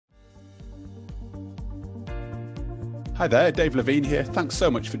Hi there, Dave Levine here. Thanks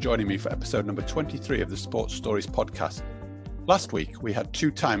so much for joining me for episode number 23 of the Sports Stories podcast. Last week, we had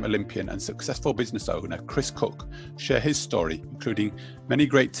two-time Olympian and successful business owner Chris Cook share his story, including many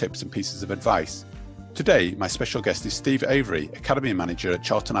great tips and pieces of advice. Today, my special guest is Steve Avory, Academy Manager at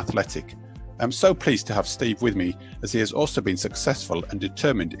Charlton Athletic. I'm so pleased to have Steve with me, as he has also been successful and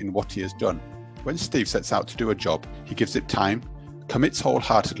determined in what he has done. When Steve sets out to do a job, he gives it time, commits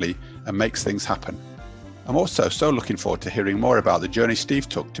wholeheartedly, and makes things happen. I'm also so looking forward to hearing more about the journey Steve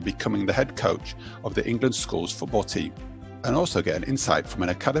took to becoming the head coach of the England schools football team, and also get an insight from an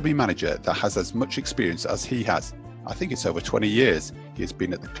academy manager that has as much experience as he has. I think it's over 20 years he has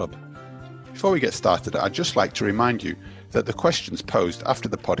been at the club. Before we get started, I'd just like to remind you that the questions posed after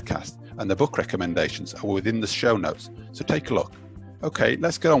the podcast and the book recommendations are within the show notes, so take a look. Okay,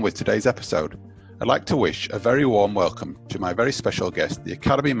 let's get on with today's episode. I'd like to wish a very warm welcome to my very special guest, the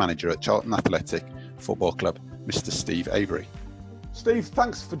Academy Manager at Charlton Athletic Football Club, Mr. Steve Avory. Steve,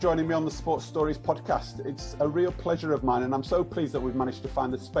 thanks for joining me on the Sports Stories podcast. It's a real pleasure of mine, and I'm so pleased that we've managed to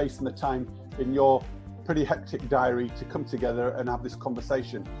find the space and the time in your pretty hectic diary to come together and have this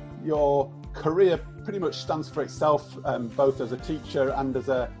conversation. Your career pretty much stands for itself, both as a teacher and as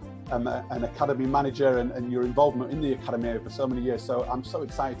an academy manager, and your involvement in the academy over so many years. So I'm so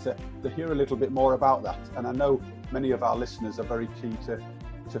excited to hear a little bit more about that. And I know many of our listeners are very keen to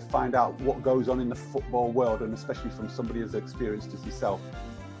find out what goes on in the football world, and especially from somebody as experienced as yourself.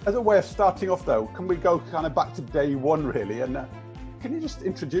 As a way of starting off though, can we go kind of back to day one really? And can you just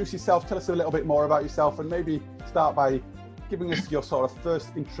introduce yourself, tell us a little bit more about yourself, and maybe start by giving us your sort of first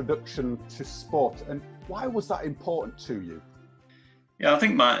introduction to sport, and why was that important to you? Yeah, I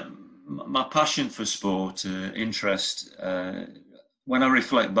think my passion for sport, interest, when I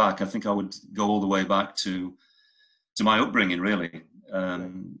reflect back, I think I would go all the way back to my upbringing, really.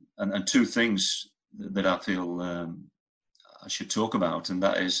 And two things that I feel I should talk about, and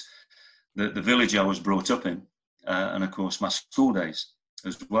that is the village I was brought up in, and of course my school days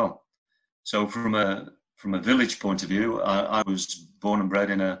as well. So from a village point of view, I was born and bred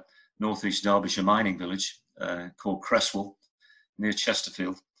in a northeast Derbyshire mining village called Cresswell, near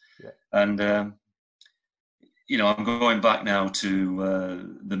Chesterfield. Yeah. And I'm going back now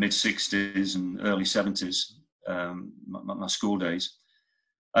to the mid 60s and early 70s, my school days.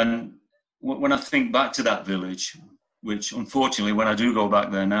 And when I think back to that village, which unfortunately, when I do go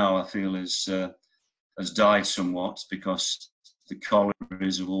back there now, I feel has died somewhat because the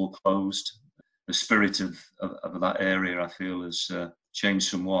collieries have all closed. The spirit of that area, I feel, has changed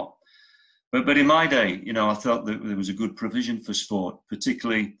somewhat. But in my day, I felt that there was a good provision for sport,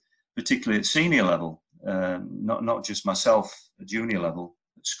 particularly at senior level, not just myself at junior level,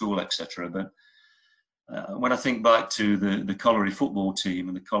 at school, etc. But when I think back to the colliery football team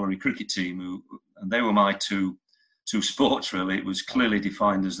and the colliery cricket team, and they were my two sports really, it was clearly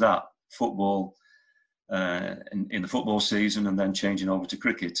defined as that, football in the football season, and then changing over to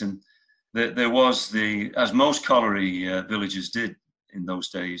cricket. And there was as most colliery villages did in those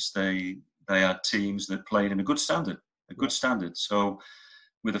days, they had teams that played in a good standard. So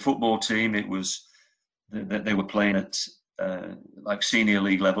with the football team, it was that they were playing at like senior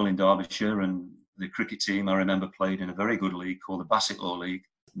league level in Derbyshire, and the cricket team, I remember, played in a very good league called the Bassetlaw League,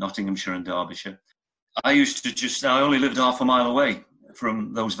 Nottinghamshire and Derbyshire. I only lived half a mile away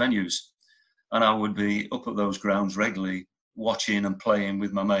from those venues, and I would be up at those grounds regularly, watching and playing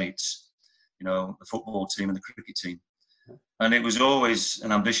with my mates, the football team and the cricket team. And it was always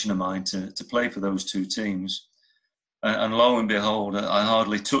an ambition of mine to play for those two teams. And lo and behold, I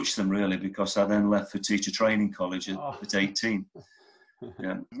hardly touched them really, because I then left for teacher training college at 18.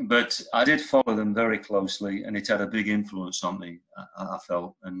 Yeah. But I did follow them very closely, and it had a big influence on me, I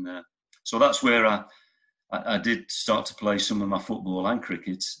felt. And so that's where I did start to play some of my football and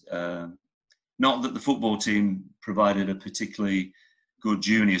cricket. Not that the football team provided a particularly good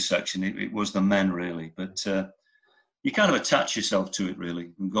junior section, it was the men really. But you kind of attach yourself to it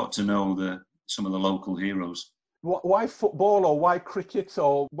really, and got to know some of the local heroes. Why football, or why cricket,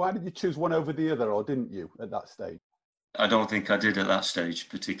 or why did you choose one over the other, or didn't you at that stage? I don't think I did at that stage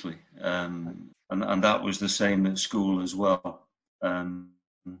particularly, and that was the same at school as well. One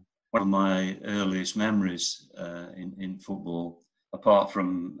of my earliest memories in football, apart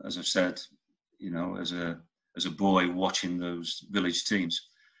from, as I've said, as a boy watching those village teams,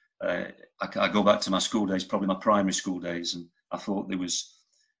 I go back to my school days, probably my primary school days, and I thought there was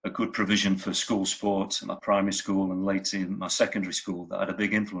a good provision for school sport in my primary school, and later in my secondary school, that had a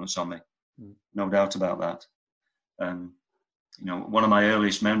big influence on me. No doubt about that. One of my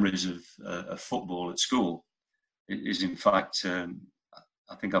earliest memories of football at school is in fact,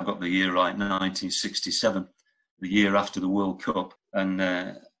 I think I've got the year right, 1967. the year after the World Cup, and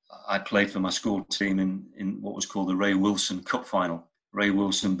I played for my school team in what was called the Ray Wilson Cup final. Ray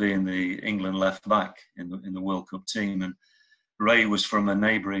Wilson being the England left back in the World Cup team, and Ray was from a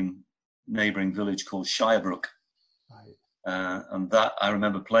neighbouring village called Shirebrook, right. And that I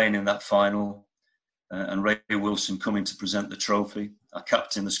remember playing in that final, and Ray Wilson coming to present the trophy. I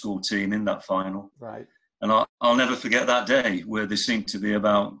captained the school team in that final, right. And I'll never forget that day where there seemed to be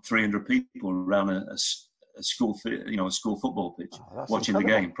about 300 people around a school football pitch watching incredible. The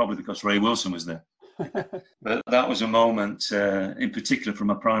game, probably because Ray Wilson was there. But that was a moment, in particular from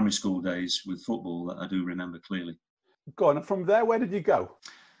my primary school days with football, that I do remember clearly. Go on, and from there, where did you go?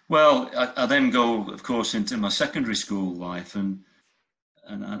 Well, I then go, of course, into my secondary school life, and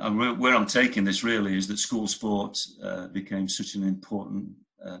where I'm taking this really is that school sport became such an important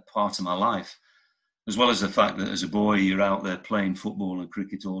part of my life, as well as the fact that as a boy you're out there playing football and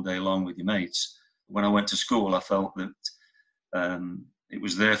cricket all day long with your mates. When I went to school, I felt that it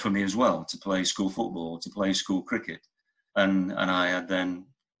was there for me as well to play school football, to play school cricket, and I had then,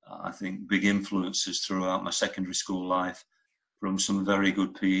 I think, big influences throughout my secondary school life from some very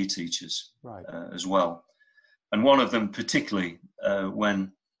good PE teachers, right. As well. And one of them particularly,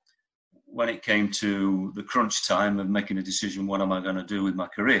 when it came to the crunch time of making a decision, what am I going to do with my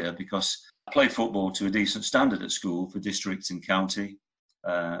career? Because I played football to a decent standard at school for district and county,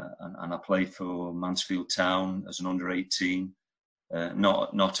 and I played for Mansfield Town as an under-18,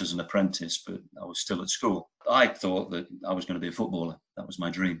 not as an apprentice, but I was still at school. I thought that I was going to be a footballer. That was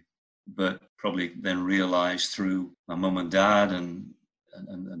my dream. But probably then realised through my mum and dad and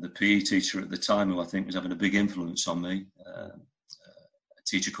the PE teacher at the time, who I think was having a big influence on me, a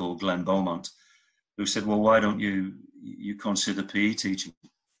teacher called Glenn Beaumont, who said, well, why don't you consider PE teaching?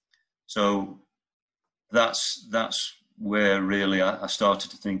 So that's where really I started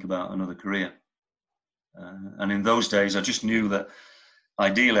to think about another career. And in those days, I just knew that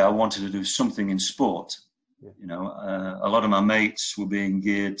ideally I wanted to do something in sport. Yeah. You know, a lot of my mates were being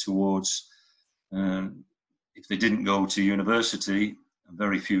geared towards, if they didn't go to university, and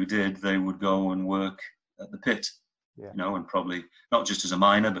very few did, they would go and work at the pit, yeah. You know, and probably not just as a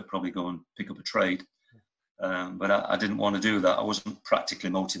miner, but probably go and pick up a trade. But I didn't want to do that. I wasn't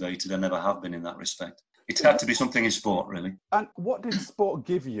practically motivated. I never have been in that respect. It had to be something in sport, really. And what did sport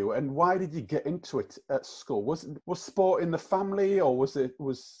give you, and why did you get into it at school? Was sport in the family, or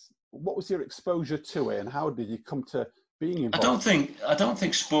what was your exposure to it, and how did you come to being involved? I don't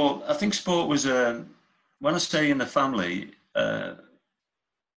think sport. I think sport was when I say in the family, I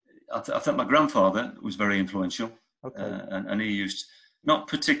think my grandfather was very influential. Okay. And he used, not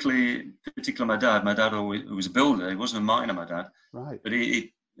particularly my dad. My dad always was a builder. He wasn't a miner, my dad. Right. But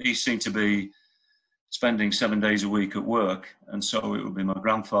he seemed to be spending 7 days a week at work, and so it would be my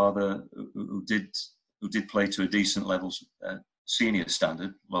grandfather who did play to a decent level, senior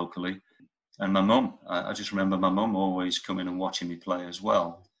standard locally, and my mum. I just remember my mum always coming and watching me play as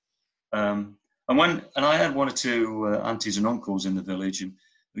well. And I had one or two aunties and uncles in the village, and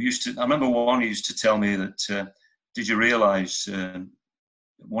I remember one who used to tell me that, did you realise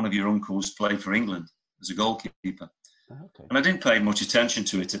one of your uncles played for England as a goalkeeper? Okay. And I didn't pay much attention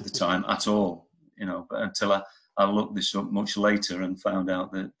to it at the time at all, you know, but until I looked this up much later and found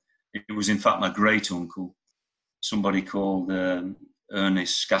out that it was in fact my great uncle, somebody called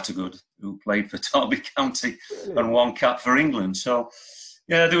Ernest Scattergood, who played for Derby County and won cap for England. So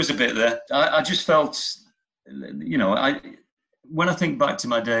yeah, there was a bit there. I just felt, you know, when I think back to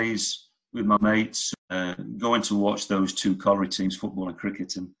my days with my mates, going to watch those two colliery teams, football and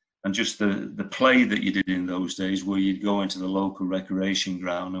cricket, and just the play that you did in those days, where you'd go into the local recreation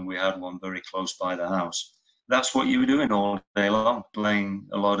ground, and we had one very close by the house. That's what you were doing all day long, playing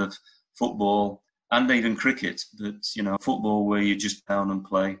a lot of football and even cricket, but, you know, football where you just down and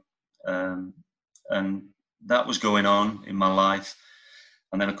play. And that was going on in my life.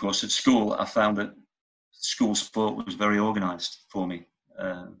 And then, of course, at school, I found that school sport was very organised for me,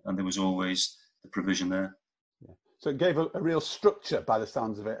 and there was always the provision there. Yeah. So it gave a real structure, by the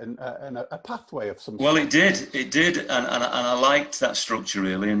sounds of it, and a pathway of some sort. Well, it did, and I liked that structure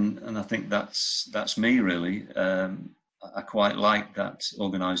really, and I think that's me really. I quite liked that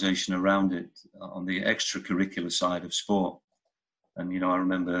organisation around it on the extracurricular side of sport. And, you know, I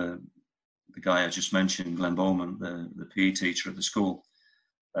remember the guy I just mentioned, Glenn Bowman, the PE teacher at the school,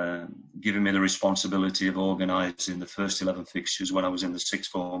 giving me the responsibility of organising the first 11 fixtures when I was in the sixth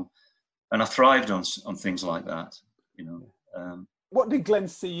form, and I thrived on things like that. You know. What did Glenn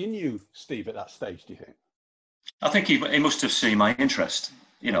see in you, Steve, at that stage, do you think? I think he must have seen my interest.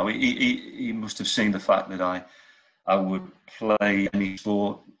 You know, he must have seen the fact that I would play any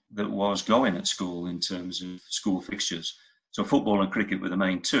sport that was going at school in terms of school fixtures. So football and cricket were the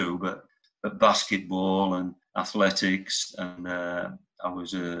main two, but basketball and athletics, and I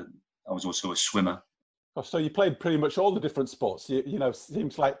was also a swimmer. Oh, so you played pretty much all the different sports. You know,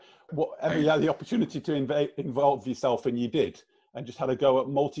 seems like whatever you had the opportunity to involve yourself in, you did, and just had a go at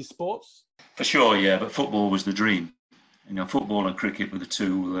multi-sports. For sure, yeah. But football was the dream. You know, football and cricket were the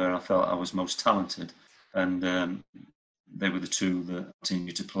two where I felt I was most talented, and they were the two that I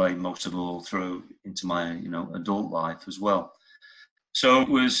continued to play most of all through into my adult life as well. So it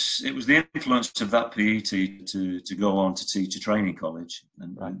was the influence of that PE teacher to go on to teach a training college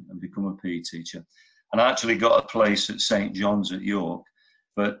and become a PE teacher. And I actually got a place at St John's at York,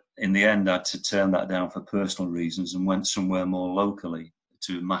 but in the end I had to turn that down for personal reasons and went somewhere more locally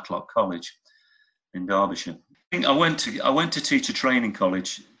to Matlock College in Derbyshire. I think I went to teach a training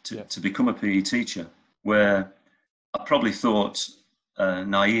college to become a PE teacher, where I probably thought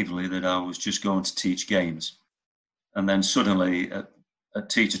naively that I was just going to teach games. And then suddenly at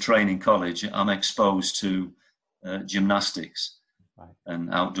teacher training college, I'm exposed to gymnastics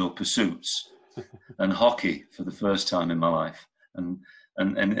and outdoor pursuits and hockey for the first time in my life, and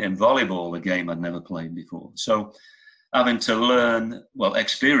in volleyball, a game I'd never played before. So having to learn,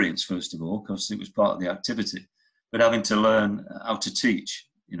 experience first of all, because it was part of the activity, but having to learn how to teach,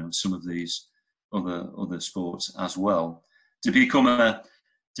 some of these other sports as well, to become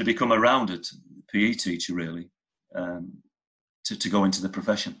a rounded PE teacher, really, to go into the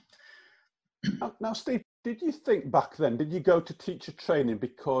profession. Now, Steve, did you think back then, did you go to teacher training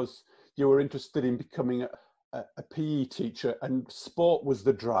because you were interested in becoming a PE teacher and sport was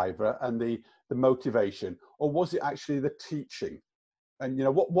the driver and the motivation, or was it actually the teaching? And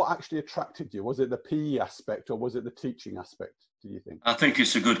what actually attracted you? Was it the PE aspect or was it the teaching aspect, do you think? I think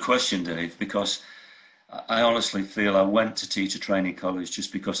it's a good question, Dave, because I honestly feel I went to teacher training college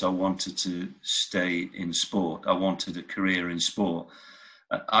just because I wanted to stay in sport. I wanted a career in sport.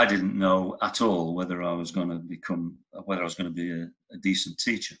 I didn't know at all whether I was going to be a decent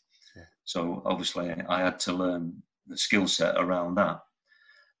teacher. Yeah. So obviously I had to learn the skill set around that.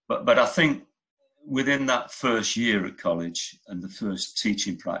 But I think within that first year at college and the first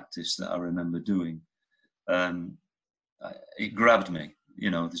teaching practice that I remember doing, it grabbed me.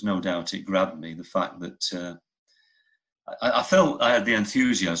 There's no doubt it grabbed me. The fact that I felt I had the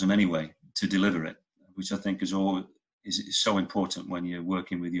enthusiasm anyway to deliver it, which I think is so important when you're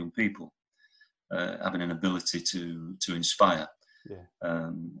working with young people, having an ability to inspire,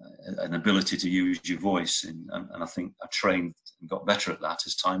 an ability to use your voice. And I think I trained and got better at that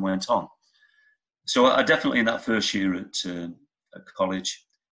as time went on. So I definitely in that first year at college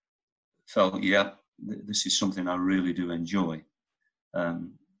felt, this is something I really do enjoy.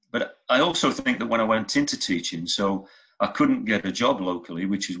 But I also think that when I went into teaching, so I couldn't get a job locally,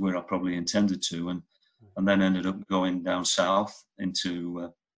 which is where I probably intended to, and then ended up going down south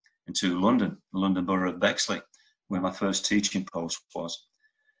into London, the London Borough of Bexley, where my first teaching post was.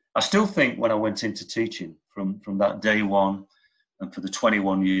 I still think when I went into teaching from that day one and for the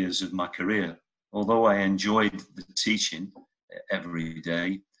 21 years of my career, although I enjoyed the teaching every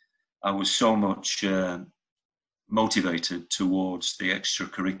day, I was so much motivated towards the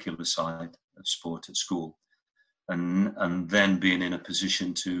extracurricular side of sport at school, and then being in a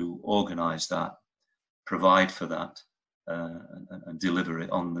position to organise that, provide for that, and deliver it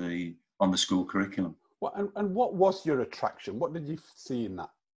on the school curriculum. Well, and what was your attraction? What did you see in that,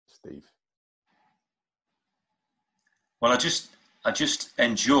 Steve? Well, I just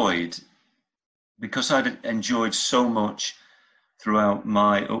enjoyed, because I'd enjoyed so much throughout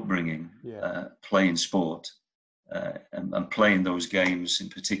my upbringing, playing sport. And playing those games in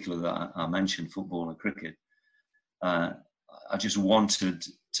particular that I mentioned, football and cricket, I just wanted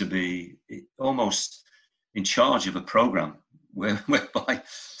to be almost in charge of a program whereby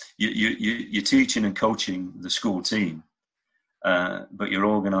you're teaching and coaching the school team, but you're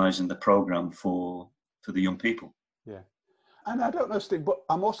organising the program for the young people. Yeah, and I don't know, Steve, but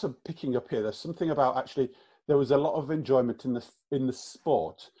I'm also picking up here. There's something about there was a lot of enjoyment in the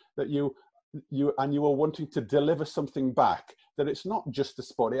sport that you were wanting to deliver something back, that it's not just the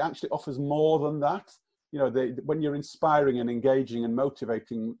sport, it actually offers more than that. When you're inspiring and engaging and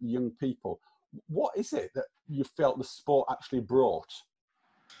motivating young people, what is it that you felt the sport actually brought?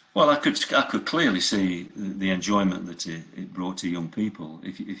 Well, I could clearly see the enjoyment that it brought to young people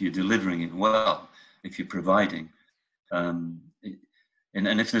if you're delivering it well, if you're providing, and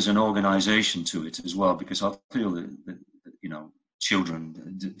if there's an organisation to it as well, because I feel that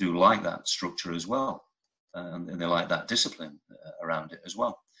children do like that structure as well, and they like that discipline around it as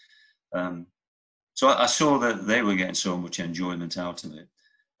well. So I saw that they were getting so much enjoyment out of it,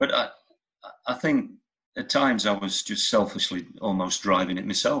 But I think at times I was just selfishly almost driving it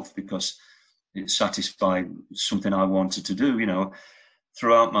myself, because it satisfied something I wanted to do,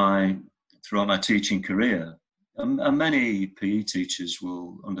 throughout my teaching career. And many PE teachers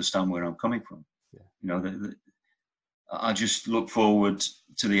will understand where I'm coming from. Yeah. I just look forward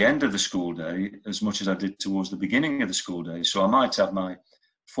to the end of the school day as much as I did towards the beginning of the school day. So I might have my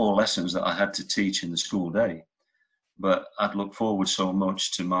 4 lessons that I had to teach in the school day, but I'd look forward so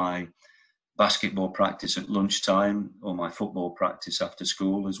much to my basketball practice at lunchtime or my football practice after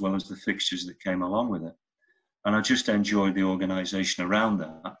school, as well as the fixtures that came along with it. And I just enjoyed the organisation around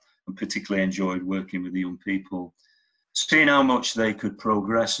that, and particularly enjoyed working with the young people, seeing how much they could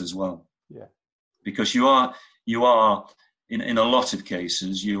progress as well. Yeah. Because you are in a lot of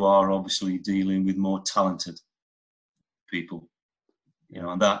cases, you are obviously dealing with more talented people,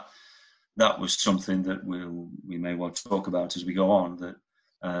 and that was something that we may well talk about as we go on, that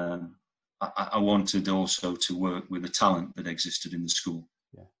I wanted also to work with the talent that existed in the school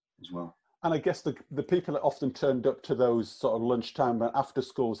as well. And I guess the people that often turned up to those sort of lunchtime and after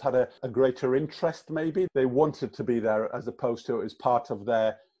schools had a greater interest, maybe. They wanted to be there as opposed to it was part of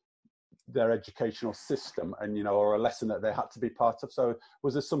their educational system, and or a lesson that they had to be part of. So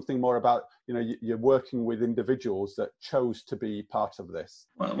was there something more about you're working with individuals that chose to be part of this?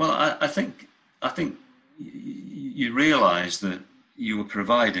 Well, I think you realise that you were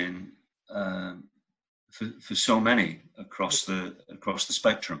providing for so many across the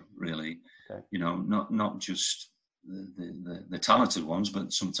spectrum, really. Okay. Not just the talented ones,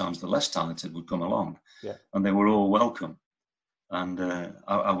 but sometimes the less talented would come along, and they were all welcome. And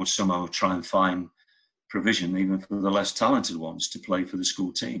I would somehow try and find provision even for the less talented ones to play for the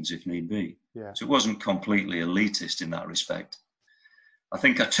school teams if need be. Yeah. So it wasn't completely elitist in that respect. I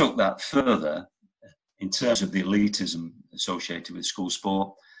think I took that further in terms of the elitism associated with school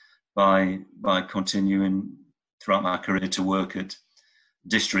sport by continuing throughout my career to work at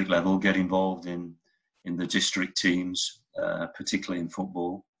district level, get involved in the district teams, particularly in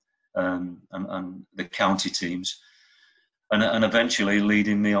football, and the county teams. And eventually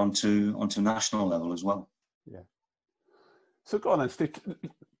leading me onto national level as well. Yeah. So go on then, Steve.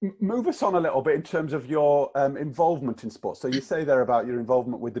 Move us on a little bit in terms of your involvement in sports. So you say there about your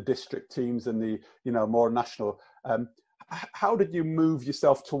involvement with the district teams and the more national. How did you move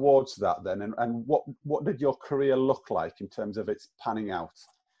yourself towards that then, and what did your career look like in terms of its panning out?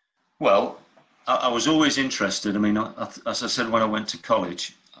 Well, I was always interested. I mean, as I said, when I went to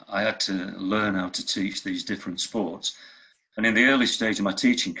college, I had to learn how to teach these different sports. And in the early stage of my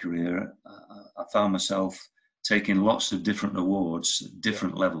teaching career, I found myself taking lots of different awards,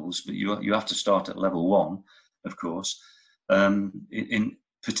 different levels, but you have to start at level 1, of course,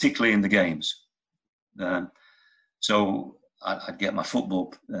 particularly in the games. So I'd get my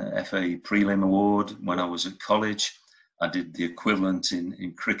football FA prelim award when I was at college. I did the equivalent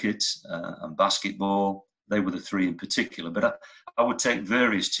in cricket and basketball. They were the 3 in particular, but I would take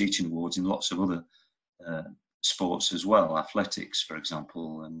various teaching awards in lots of other sports as well, athletics, for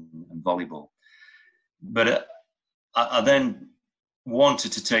example, and volleyball. But I then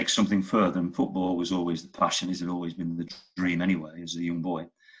wanted to take something further, and football was always the passion. It had always been the dream anyway, as a young boy.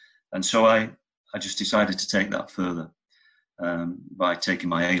 And so I just decided to take that further by taking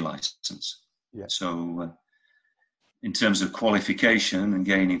my A licence. Yeah. So in terms of qualification and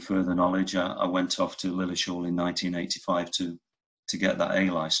gaining further knowledge, I went off to Lillishall in 1985 to get that A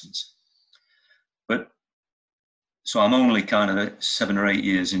licence. But so I'm only kind of 7 or 8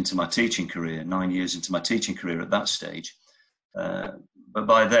 years into my teaching career, 9 years into my teaching career at that stage. But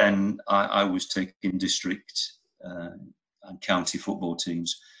by then, I was taking district and county football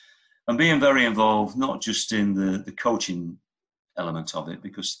teams and being very involved, not just in the coaching element of it,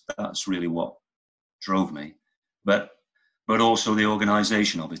 because that's really what drove me, but also the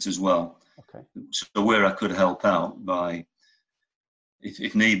organisation of it as well. Okay. So where I could help out by,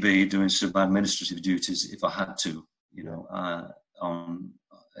 if need be, doing some administrative duties if I had to,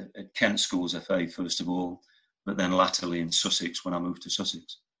 at Kent Schools FA first of all, but then latterly in Sussex when I moved to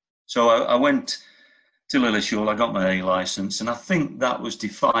Sussex. So I went to Lillishall, I got my A licence, and I think that was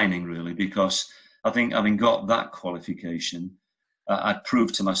defining really, because I think having got that qualification, I'd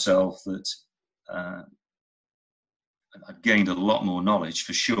proved to myself that I'd gained a lot more knowledge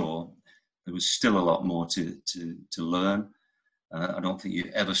for sure. There was still a lot more to learn. I don't think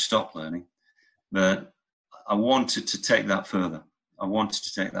you ever stop learning, but I wanted to take that further. I wanted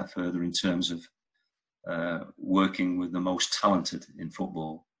to take that further in terms of working with the most talented in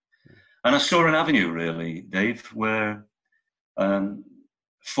football. And I saw an avenue really, Dave, where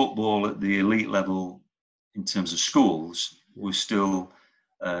football at the elite level in terms of schools was still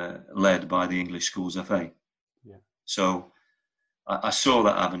led by the English Schools FA. Yeah. So I saw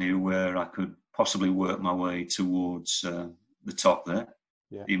that avenue where I could possibly work my way towards the top there,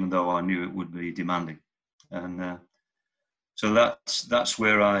 even though I knew it would be demanding. And so that's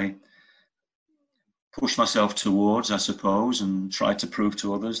where I pushed myself towards, I suppose, and tried to prove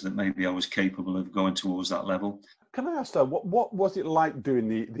to others that maybe I was capable of going towards that level. Can I ask though, what was it like doing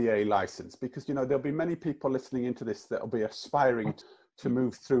the A license? Because, you know, there'll be many people listening into this that'll be aspiring to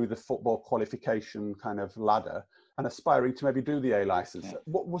move through the football qualification kind of ladder and aspiring to maybe do the A license. Yeah.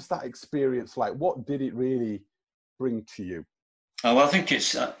 What was that experience like? What did it really bring to you? Oh, well, I think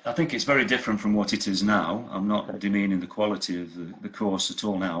it's very different from what it is now. I'm not demeaning the quality of the course at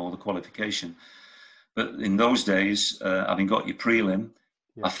all now, or the qualification. But in those days, having got your prelim,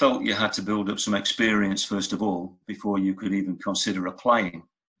 I felt you had to build up some experience first of all before you could even consider applying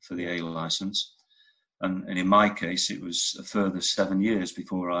for the A license. And in my case, it was a further 7 years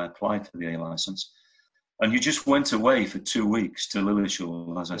before I applied for the A license. And you just went away for 2 weeks to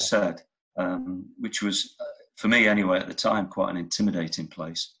Lillishall, as I said, which was, for me anyway at the time, quite an intimidating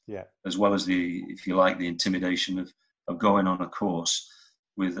place. Yeah. As well as if you like, the intimidation of going on a course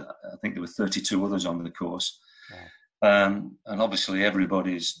with, I think there were 32 others on the course. Yeah. And obviously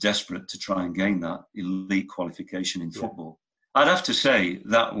everybody's desperate to try and gain that elite qualification in football. I'd have to say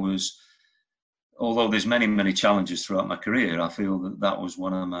that was, although there's many, many challenges throughout my career, I feel that was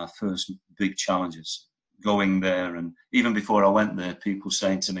one of my first big challenges, going there. And even before I went there, people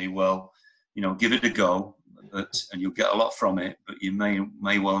saying to me, well, you know, give it a go, and you'll get a lot from it, but you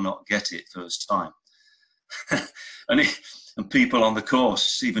may well not get it first time. And people on the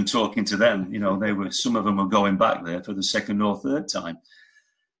course, even talking to them, you know, some of them were going back there for the second or third time.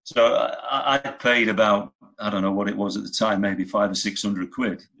 So I paid about, I don't know what it was at the time, maybe 500 or 600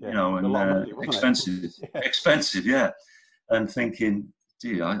 quid, you know, and money, expensive, expensive, yeah. And thinking,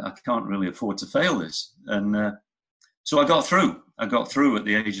 gee, I can't really afford to fail this. And so I got through at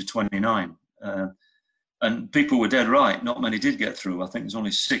the age of 29. And people were dead right. Not many did get through. I think there's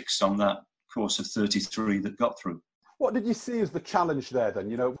only 6 on that course of 33 that got through. What did you see as the challenge there then?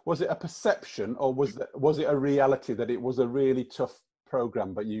 You know, was it a perception, or was it a reality that it was a really tough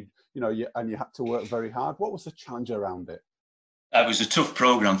program, but you had to work very hard? What was the challenge around it? It was a tough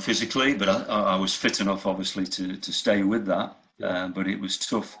program physically, but I was fit enough, obviously, to stay with that. But it was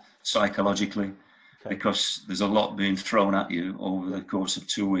tough psychologically, because there's a lot being thrown at you over the course of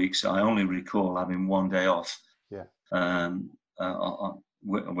 2 weeks. I only recall having 1 day off,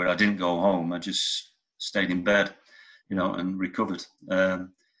 where I didn't go home. I just stayed in bed, you know, and recovered.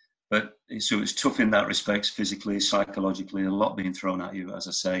 But so it was tough in that respect, physically, psychologically, a lot being thrown at you, as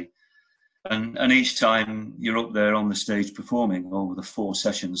I say. And each time you're up there on the stage performing over the 4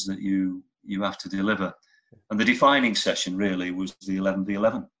 sessions that you have to deliver. And the defining session really was the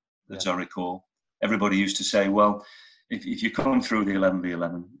 11v11, as I recall. Everybody used to say, well, if you come through the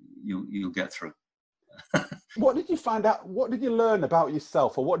 11v11, you'll get through. What did you find out? What did you learn about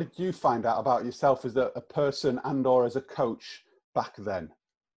yourself, or what did you find out about yourself as a person and or as a coach back then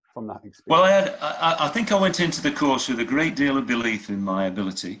from that experience? Well, I think I went into the course with a great deal of belief in my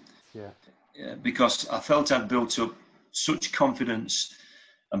ability, because I felt I'd built up such confidence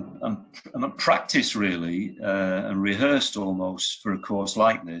and practice really, and rehearsed almost for a course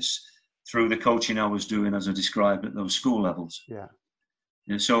like this through the coaching I was doing, as I described, at those school levels. Yeah.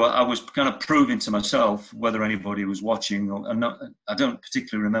 So I was kind of proving to myself, whether anybody was watching, I don't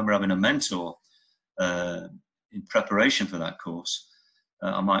particularly remember having a mentor in preparation for that course.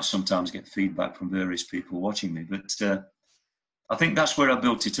 I might sometimes get feedback from various people watching me, but I think that's where I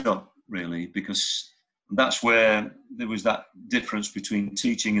built it up, really, because that's where there was that difference between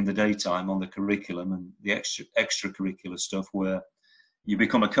teaching in the daytime on the curriculum and the extracurricular stuff, where you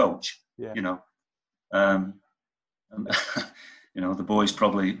become a coach, you know. You know, the boys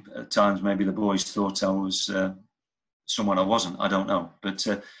probably, at times, maybe the boys thought I was someone I wasn't. I don't know. But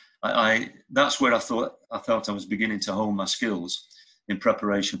that's where I felt I was beginning to hone my skills in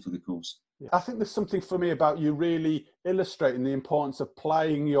preparation for the course. I think there's something for me about you really illustrating the importance of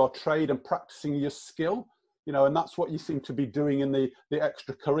plying your trade and practicing your skill, you know, and that's what you seem to be doing in the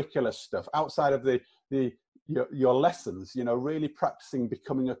extracurricular stuff outside of your lessons, you know, really practicing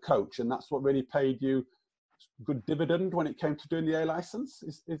becoming a coach. And that's what really paid you good dividend when it came to doing the A license.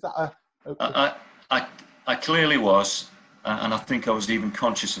 Is that I clearly was, and I think I was even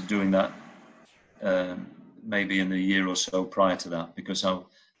conscious of doing that maybe in the year or so prior to that, because I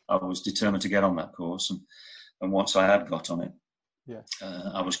was determined to get on that course, and once I had got on it,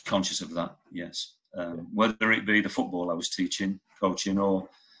 I was conscious of that. Yes, whether it be the football I was teaching, coaching, or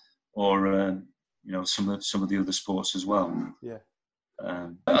you know, some of the other sports as well. Yeah.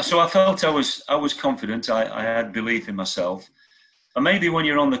 So I felt I was confident. I had belief in myself. And maybe when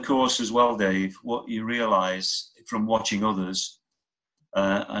you're on the course as well, Dave, what you realise from watching others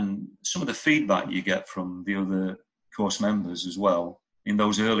and some of the feedback you get from the other course members as well in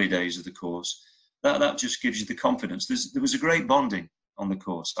those early days of the course, that just gives you the confidence. There was a great bonding on the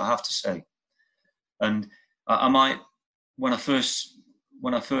course, I have to say. And I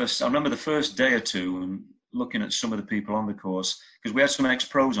remember the first day or two and looking at some of the people on the course, because we had some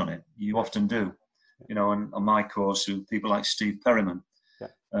ex-pros on it. You often do, and on my course, people like Steve Perryman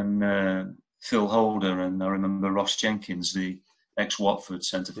and Phil Holder, and I remember Ross Jenkins, the ex-Watford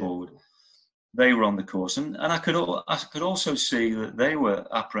centre forward. They were on the course, and I could also see that they were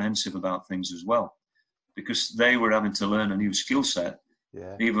apprehensive about things as well, because they were having to learn a new skill set,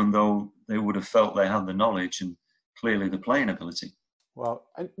 even though they would have felt they had the knowledge and clearly the playing ability. Well,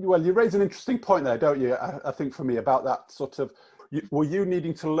 you raise an interesting point there, don't you? I think for me about that sort of, were you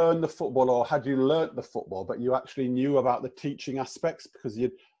needing to learn the football, or had you learnt the football, but you actually knew about the teaching aspects because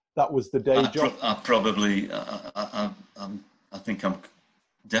that was the day job? I think I'm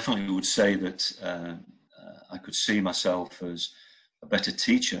definitely would say that I could see myself as a better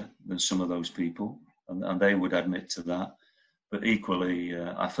teacher than some of those people, and they would admit to that. But equally,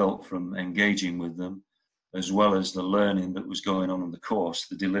 I felt from engaging with them, as well as the learning that was going on the course,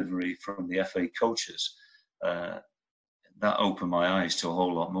 the delivery from the FA coaches, that opened my eyes to a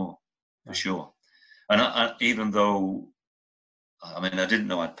whole lot more, for sure. And even though, I didn't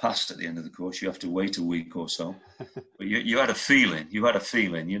know I'd passed at the end of the course. You have to wait a week or so. But you had a feeling,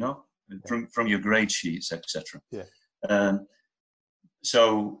 from your grade sheets, etc. Yeah.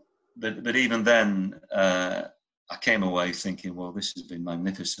 But even then, I came away thinking, well, this has been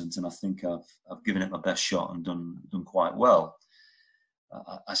magnificent, and I think I've given it my best shot and done quite well.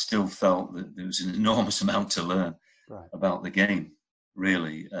 I still felt that there was an enormous amount to learn about the game,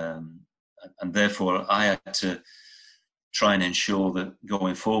 really, and therefore I had to try and ensure that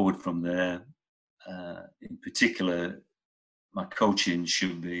going forward from there, in particular, my coaching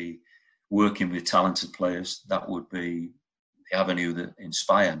should be working with talented players. That would be the avenue that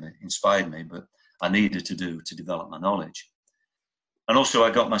inspired me, but I needed to develop my knowledge. And also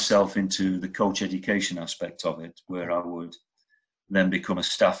I got myself into the coach education aspect of it, where I would then become a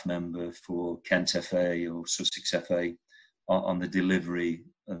staff member for Kent FA or Sussex FA on the delivery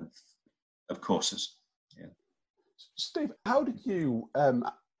of courses. Yeah. Steve, how did you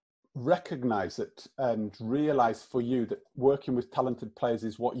recognise it and realise for you that working with talented players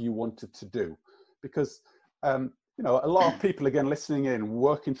is what you wanted to do? Because a lot of people, again, listening in,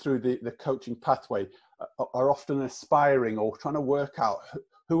 working through the coaching pathway, are often aspiring or trying to work out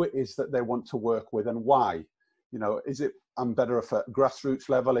who it is that they want to work with and why. Is it I'm better at a grassroots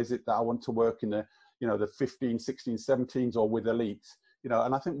level? Is it that I want to work in the 15, 16, 17s or with elite?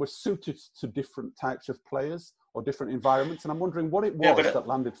 And I think we're suited to different types of players or different environments. And I'm wondering what it was that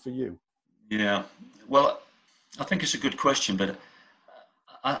landed for you. Yeah, well, I think it's a good question, but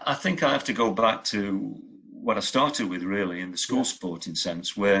I think I have to go back to what I started with, really, in the school sporting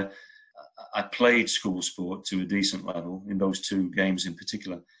sense, where I played school sport to a decent level in those two games in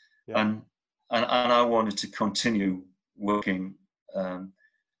particular. And I wanted to continue working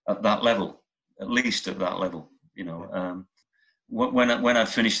at that level, at least at that level, When I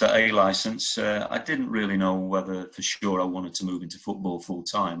finished that A licence, I didn't really know whether for sure I wanted to move into football full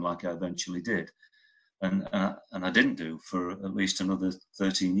time, like I eventually did, and I didn't do for at least another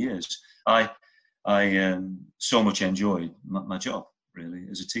 13 years. I so much enjoyed my job, really,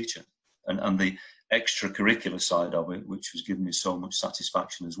 as a teacher, and the extracurricular side of it, which was giving me so much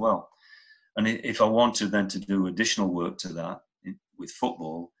satisfaction as well. And if I wanted then to do additional work to that with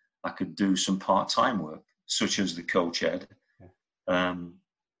football, I could do some part-time work, such as the coach ed. And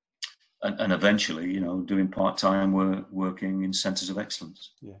eventually, doing part-time working in centres of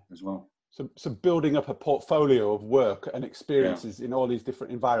excellence as well. So building up a portfolio of work and experiences in all these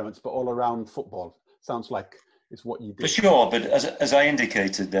different environments, but all around football, sounds like it's what you did. For sure, but as I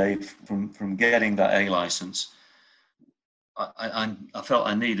indicated, Dave, from getting that A licence, I felt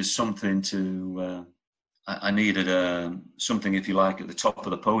I needed something I needed something, if you like, at the top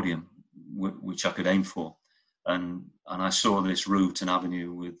of the podium, which I could aim for. And I saw this route and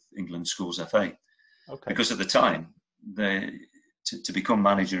avenue with England Schools FA, because at the time, to become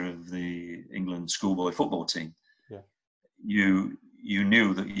manager of the England schoolboy football team, you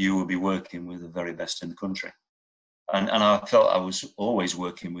knew that you would be working with the very best in the country, and I felt I was always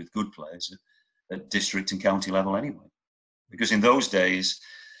working with good players at district and county level anyway, because in those days,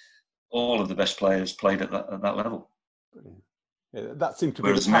 all of the best players played at that level. Brilliant. Yeah, that seemed to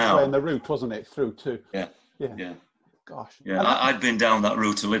be the pathway and the route, wasn't it? Through to Yeah. gosh. Yeah, I'd been down that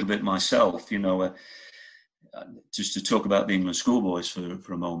route a little bit myself, just to talk about the England schoolboys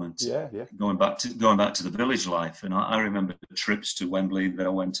for a moment. Yeah, yeah. Going back to the village life, and I remember the trips to Wembley that I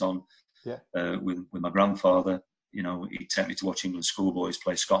went on with my grandfather. He'd take me to watch England schoolboys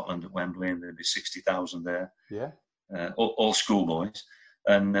play Scotland at Wembley, and there'd be 60,000 there. Yeah. All schoolboys,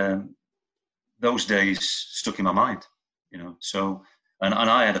 and those days stuck in my mind. So and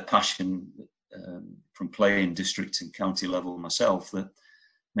I had a passion from playing district and county level myself that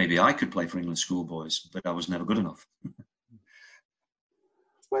maybe I could play for England schoolboys, but I was never good enough.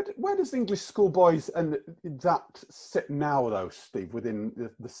 Where does English schoolboys and that sit now, though, Steve, within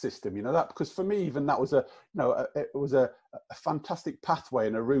the system? That, because for me, even that was it was a fantastic pathway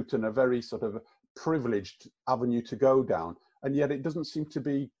and a route and a very sort of privileged avenue to go down, and yet it doesn't seem to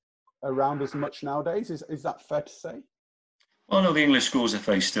be around as much nowadays. Is that fair to say? Well, no, the English Schools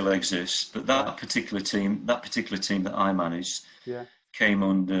FA still exists, but that particular team that I managed, came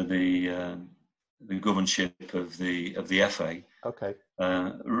under the governorship of the FA. Okay.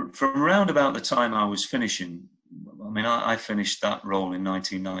 From around about the time I was finishing, I finished that role in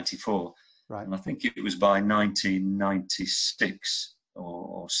 1994, right? And I think it was by 1996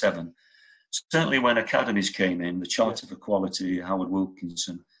 or 7. Certainly, when academies came in, the Charter for Quality, Howard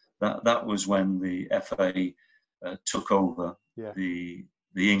Wilkinson, that was when the FA took over the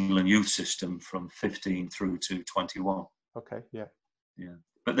England youth system from 15 through to 21. Okay. Yeah.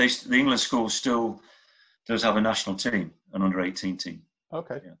 But the England Schools still does have a national team, an under-18 team.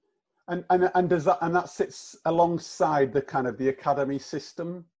 Okay. Yeah. And does that sits alongside the kind of the academy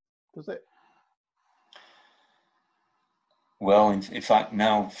system, does it? Well, in fact,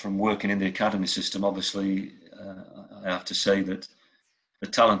 now from working in the academy system, obviously, I have to say that the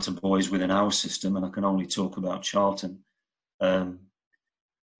talented boys within our system, and I can only talk about Charlton,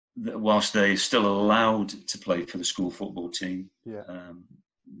 whilst they're still allowed to play for the school football team,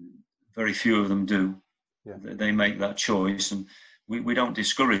 very few of them do. Yeah. They make that choice, and we don't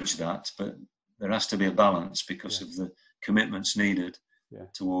discourage that, but there has to be a balance because of the commitments needed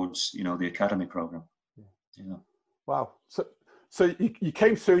towards the academy program. Wow. So you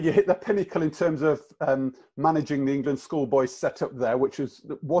came through, you hit the pinnacle in terms of managing the England schoolboys setup there, which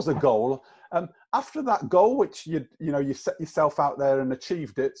was a goal. After that goal, which you set yourself out there and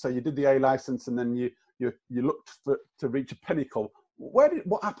achieved it, so you did the A license, and then you looked to reach a pinnacle.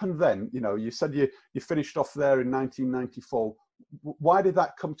 What happened then? You said you finished off there in 1994. Why did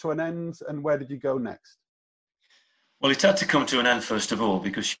that come to an end, and where did you go next? Well, it had to come to an end first of all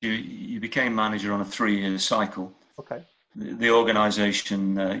because you became manager on a 3-year cycle. Okay. The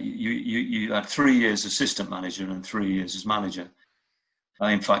organisation, you had 3 years assistant manager and 3 years as manager.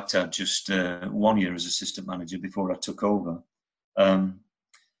 I, in fact, had just 1 year as assistant manager before I took over.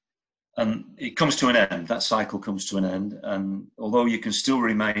 And it comes to an end, that cycle comes to an end. And although you can still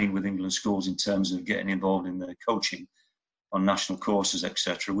remain with England schools in terms of getting involved in their coaching on national courses,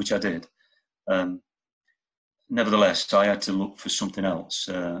 etc., which I did, nevertheless, I had to look for something else,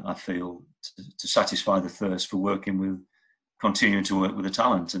 I feel, to satisfy the thirst for continuing to work with the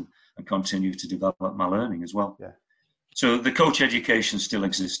talent and continue to develop my learning as well. Yeah. So the coach education still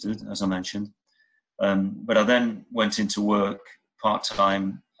existed, as I mentioned, but I then went into work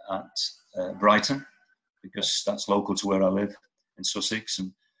part-time at Brighton, because that's local to where I live in Sussex,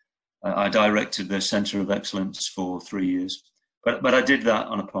 and I directed their Centre of Excellence for 3 years, but I did that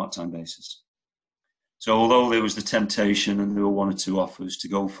on a part-time basis. So although there was the temptation and there were 1 or 2 offers to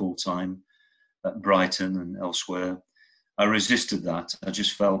go full-time at Brighton and elsewhere, I resisted that. I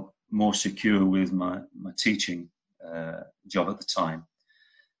just felt more secure with my teaching job at the time.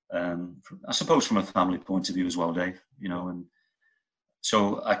 I suppose from a family point of view as well, Dave, and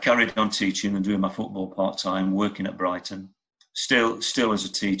so I carried on teaching and doing my football part-time, working at Brighton, still as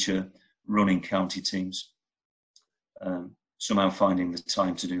a teacher, running county teams, somehow finding the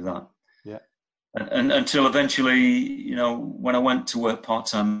time to do that. Yeah. And until eventually, when I went to work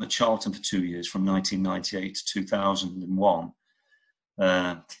part-time at Charlton for 2 years, from 1998 to 2001,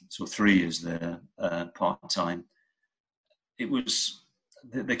 so 3 years there, part-time,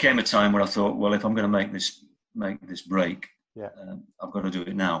 there came a time where I thought, well, if I'm going to make this break, I've got to do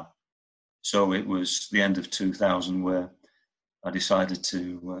it now. So it was the end of 2000 where I decided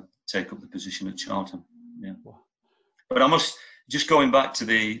to take up the position at Charlton. Yeah. But I must, just going back to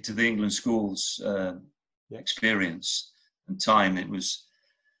the England schools experience and time, it was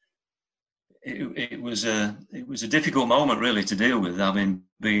a difficult moment really to deal with, having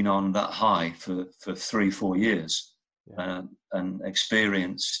been on that high for 3-4 years and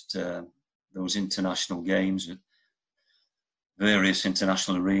experienced those international games at various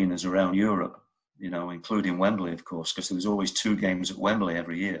international arenas around Europe, including Wembley, of course, because there was always 2 games at Wembley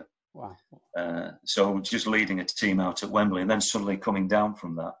every year. Wow. So just leading a team out at Wembley and then suddenly coming down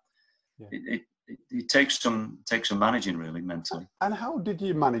from that, it takes some managing, really, mentally. And how did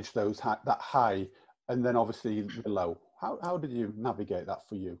you manage that high and then obviously the low? How did you navigate that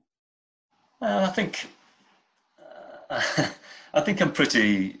for you? I think I'm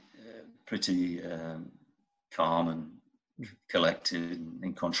pretty calm and collected and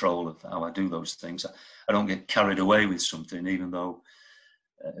in control of how I do those things. I don't get carried away with something, even though,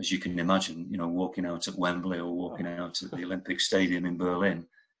 as you can imagine, walking out at Wembley or walking out at the Olympic Stadium in Berlin,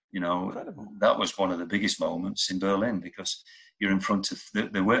 Incredible. That was one of the biggest moments in Berlin, because you're in front of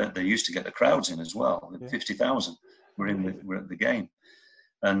they used to get the crowds in as well. 50,000 were at the game,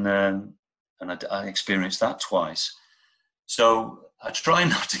 and I experienced that twice. So I try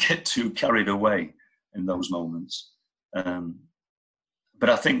not to get too carried away in those moments. But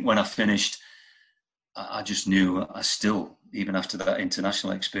I think when I finished, I just knew I still, even after that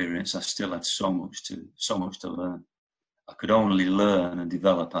international experience, I still had so much to learn. I could only learn and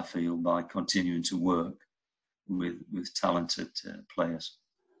develop, I feel, by continuing to work with talented players.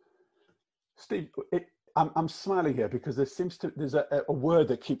 Steve, I'm smiling here because there's a word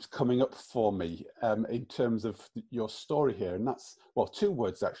that keeps coming up for me in terms of your story here, and that's, well, 2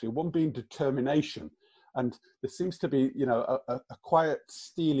 words actually. One being determination, and there seems to be a quiet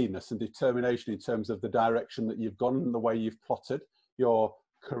steeliness and determination in terms of the direction that you've gone and the way you've plotted your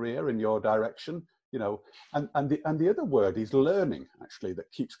career in your direction. And the other word is learning, actually,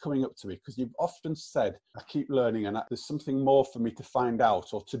 that keeps coming up to me, because you've often said, I keep learning and there's something more for me to find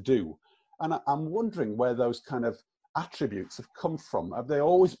out or to do. And I'm wondering where those kind of attributes have come from. Have they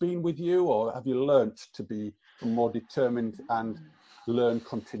always been with you, or have you learnt to be more determined and learn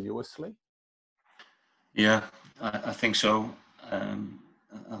continuously? Yeah, I think so.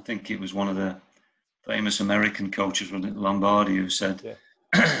 I think it was one of the famous American coaches, Lombardi, who said,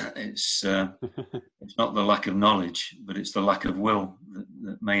 it's not the lack of knowledge, but it's the lack of will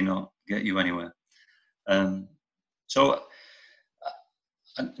that may not get you anywhere. So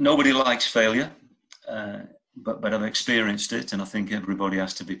nobody likes failure, but I've experienced it, and I think everybody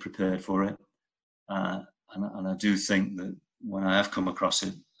has to be prepared for it. And I do think that when I have come across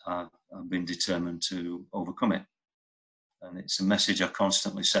it, I've been determined to overcome it. And it's a message I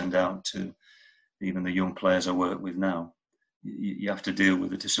constantly send out to even the young players I work with now. You have to deal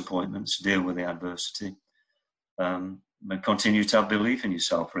with the disappointments, deal with the adversity, but continue to have belief in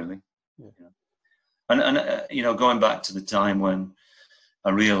yourself, really. Yeah. And going back to the time when I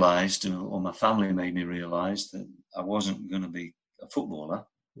realised, or my family made me realise, that I wasn't going to be a footballer,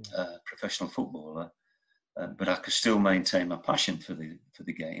 professional footballer, but I could still maintain my passion for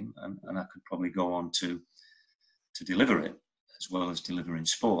the game, and I could probably go on to deliver it as well as delivering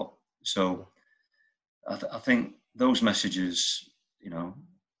sport. So I think those messages,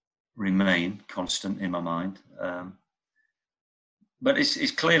 remain constant in my mind. But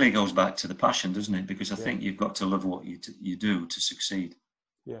it clearly goes back to the passion, doesn't it? Because I think you've got to love what you do to succeed.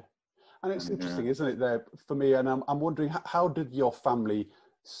 Yeah. And it's interesting, isn't it, there for me? And I'm wondering, how did your family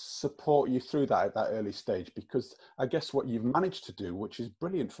support you through that at that early stage? Because I guess what you've managed to do, which is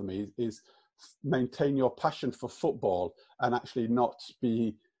brilliant for me, is maintain your passion for football and actually not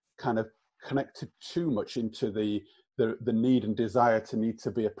be kind of connected too much into the need and desire to need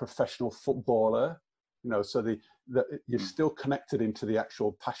to be a professional footballer, so you're still connected into the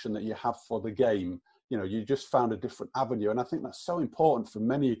actual passion that you have for the game. You just found a different avenue. And I think that's so important for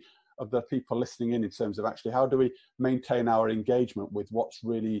many of the people listening in terms of actually how do we maintain our engagement with what's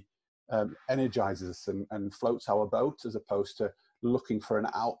really energizes us and floats our boat, as opposed to looking for an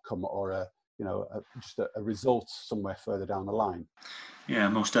outcome or just a result somewhere further down the line. Yeah,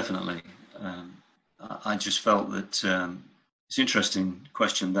 most definitely. I just felt that it's an interesting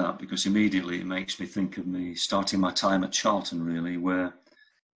question, that, because immediately it makes me think of me starting my time at Charlton, really, where,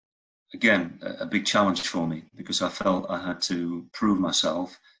 again, a big challenge for me, because I felt I had to prove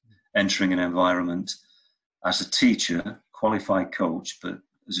myself entering an environment as a teacher, qualified coach, but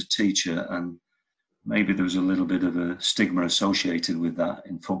as a teacher, and maybe there was a little bit of a stigma associated with that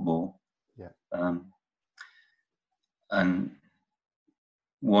in football. Yeah. And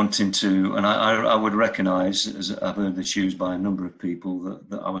wanting to, and I would recognise, as I've heard this used by a number of people,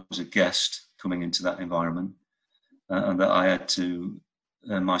 that I was a guest coming into that environment, and that I had to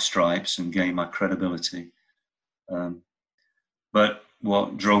earn my stripes and gain my credibility. But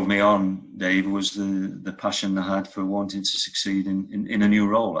what drove me on, Dave, was the passion I had for wanting to succeed in a new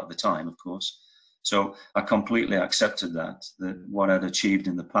role at the time, of course. So I completely accepted that what I'd achieved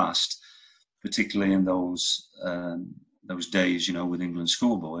in the past, particularly in those those days, you know, with England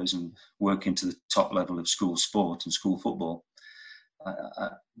schoolboys and working to the top level of school sport and school football.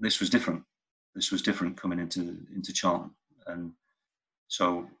 This was different. This was different coming into Charlton, and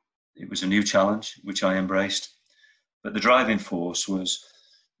so it was a new challenge which I embraced. But the driving force was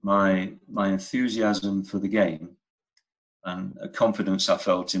my enthusiasm for the game and a confidence I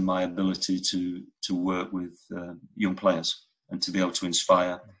felt in my ability to work with young players and to be able to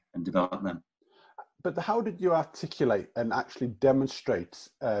inspire and develop them. But how did you articulate and actually demonstrate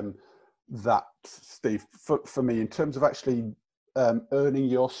that, Steve, for me, in terms of actually earning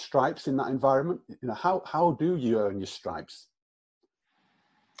your stripes in that environment? You know, how do you earn your stripes?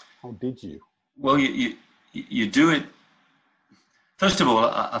 How did you? Well, you do it. First of all,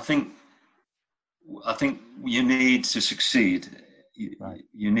 I think you need to succeed.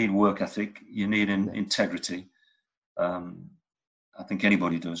 You need work ethic. You need integrity. I think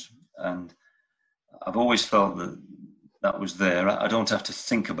anybody does, and I've always felt that was there. I don't have to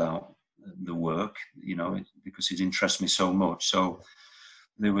think about the work, you know, because it interests me so much. So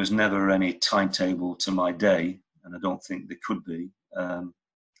there was never any timetable to my day, and I don't think there could be. And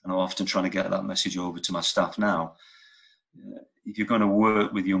I'm often trying to get that message over to my staff now. If you're going to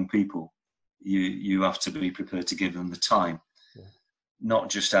work with young people, you have to be prepared to give them the time, not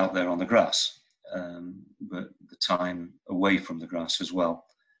just out there on the grass, but the time away from the grass as well.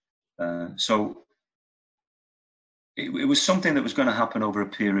 So it was something that was going to happen over a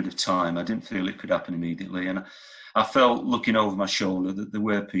period of time. I didn't feel it could happen immediately. And I felt, looking over my shoulder, that there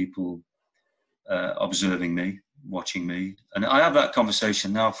were people observing me, watching me. And I have that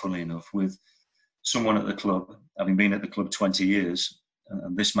conversation now, funnily enough, with someone at the club, having been at the club 20 years.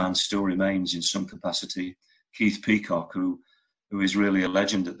 And this man still remains in some capacity, Keith Peacock, who is really a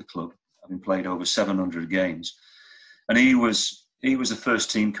legend at the club, having played over 700 games. And he was the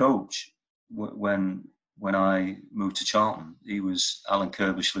first team coach when I moved to Charlton. He was Alan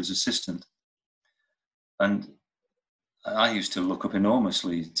Kirbishley's assistant. And I used to look up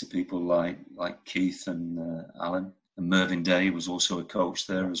enormously to people like Keith and Alan. And Mervyn Day was also a coach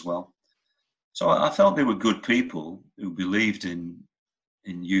there as well. So I felt they were good people who believed in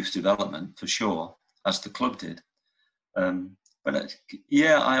youth development, for sure, as the club did. But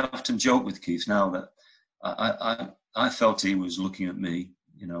I often joke with Keith now that I felt he was looking at me.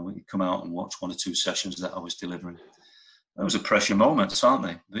 You know, he'd come out and watch one or two sessions that I was delivering. Those are pressure moments, aren't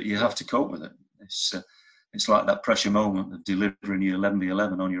they? But you have to cope with it. It's like that pressure moment of delivering your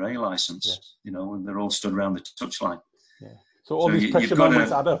 11v11 on your A licence, you know, when they're all stood around the touchline. Yeah. So all these pressure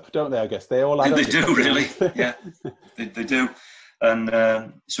moments add up, don't they, I guess? They all add up. They do, really. Yeah, they do.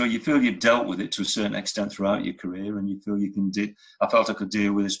 And so you feel you've dealt with it to a certain extent throughout your career, and you feel you can I felt I could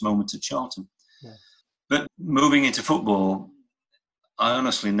deal with this moment at Charlton. Yeah. But moving into football, I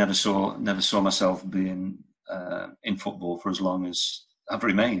honestly never saw myself being in football for as long as I've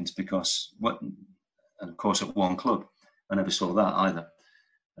remained, and of course at one club, I never saw that either,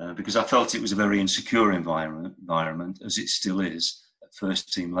 because I felt it was a very insecure environment, as it still is at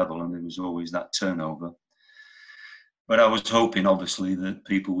first team level, and there was always that turnover. But I was hoping, obviously, that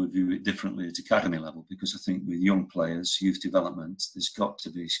people would view it differently at academy level, because I think with young players, youth development, there's got to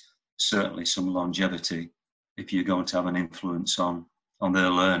be certainly some longevity if you're going to have an influence on their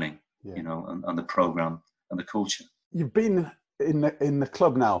learning, you know, and the programme and the culture. You've been in the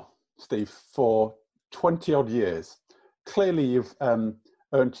club now, Steve, for 20 odd years. Clearly you've earned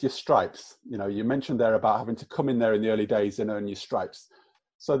your stripes. You know, you mentioned there about having to come in there in the early days and earn your stripes.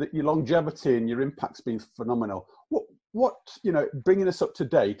 So that your longevity and your impact's been phenomenal. What you know, bringing us up to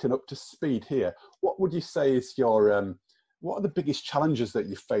date and up to speed here, what would you say is your what are the biggest challenges that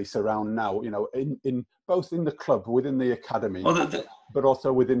you face around now, you know, in both in the club, within the academy, but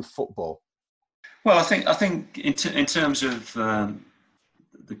also within football? Well, I think in terms of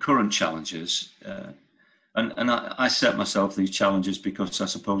the current challenges, and I set myself these challenges because I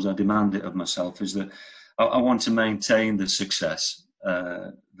suppose I demand it of myself, is that I want to maintain the success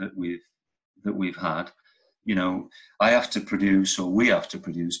that we've had. You know, I have to produce, or we have to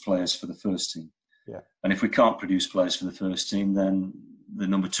produce, players for the first team. Yeah. And if we can't produce players for the first team, then the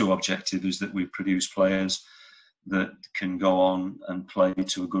number two objective is that we produce players that can go on and play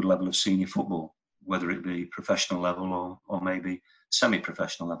to a good level of senior football, whether it be professional level or maybe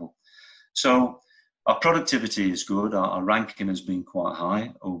semi-professional level. So our productivity is good. Our ranking has been quite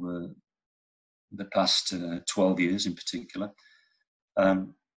high over the past 12 years in particular.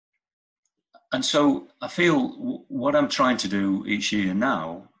 And so I feel what I'm trying to do each year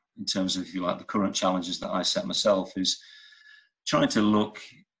now, in terms of, if you like, the current challenges that I set myself, is trying to look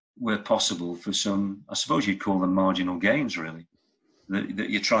where possible for some, I suppose you'd call them marginal gains, really, that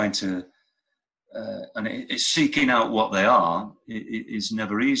you're trying to and it's seeking out what they are. It is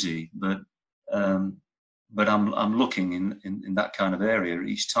never easy, but I'm looking in that kind of area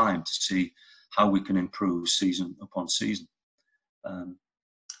each time to see how we can improve season upon season,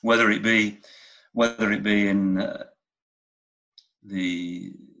 whether it be in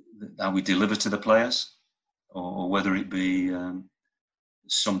how we deliver to the players, or whether it be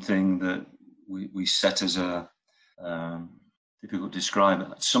something that we set as a difficult to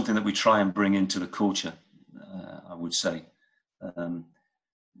describe, something that we try and bring into the culture, I would say.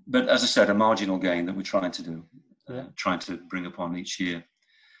 But as I said, a marginal gain that we're trying to do, trying to bring upon each year.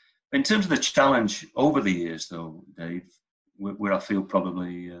 In terms of the challenge over the years, though, Dave, where I feel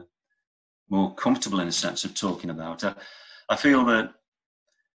probably more comfortable in a sense of talking about, I feel that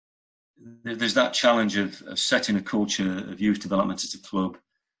there's that challenge of setting a culture of youth development at a club.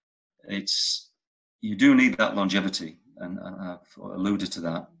 You do need that longevity, and I've alluded to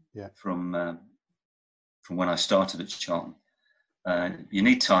that from when I started at Charlton. You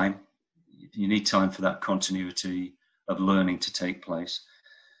need time. You need time for that continuity of learning to take place.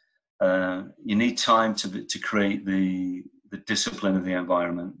 You need time to create the discipline of the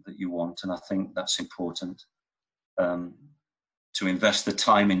environment that you want, and I think that's important. To invest the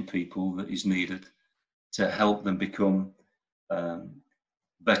time in people that is needed to help them become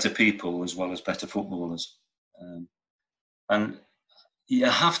better people as well as better footballers. And you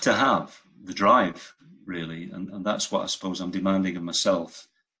have to have the drive, really, and that's what I suppose I'm demanding of myself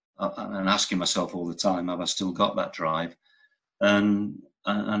and asking myself all the time: have I still got that drive? And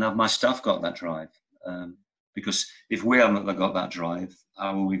have my staff got that drive? Because if we haven't got that drive,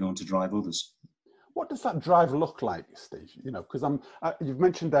 how are we going to drive others? What does that drive look like, Steve? You know, because you've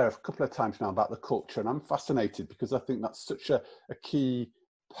mentioned there a couple of times now about the culture, and I'm fascinated because I think that's such a key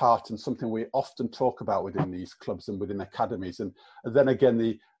part and something we often talk about within these clubs and within academies. And then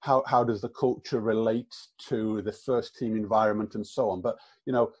again, how does the culture relate to the first team environment and so on? But,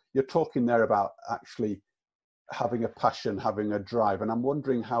 you know, you're talking there about actually having a passion, having a drive, and I'm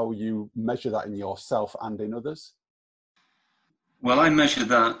wondering how you measure that in yourself and in others. Well, I measure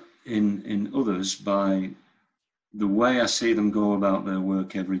that in others by the way I see them go about their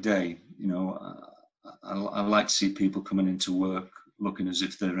work every day. You know, I like to see people coming into work looking as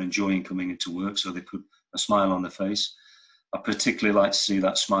if they're enjoying coming into work, so they put a smile on their face. I particularly like to see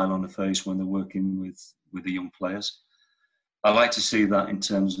that smile on the face when they're working with the young players. I like to see that in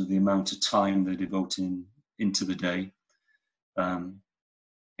terms of the amount of time they're devoting into the day,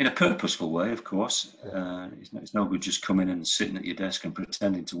 in a purposeful way, of course. It's no good just coming in and sitting at your desk and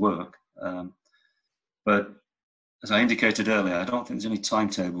pretending to work. But as I indicated earlier, I don't think there's any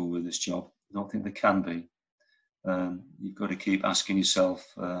timetable with this job. I don't think there can be. You've got to keep asking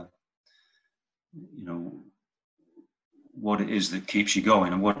yourself, you know, what it is that keeps you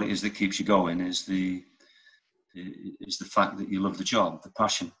going, and what it is that keeps you going is the fact that you love the job, the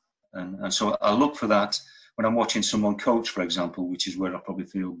passion, and so I look for that when I'm watching someone coach, for example, which is where I probably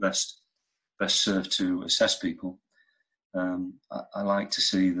feel best served to assess people. I like to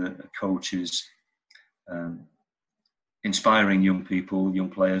see that a coach is inspiring young people, young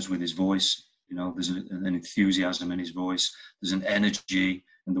players with his voice. You know, there's an enthusiasm in his voice. There's an energy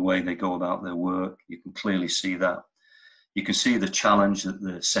in the way they go about their work. You can clearly see that. You can see the challenge that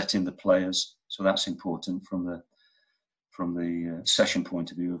they're setting the players. So that's important from the session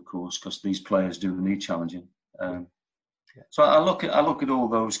point of view, of course, because these players do need challenging. So I look at all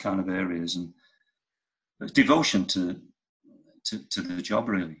those kind of areas, and devotion to the job,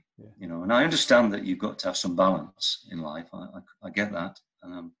 really. You know, and I understand that you've got to have some balance in life. I get that.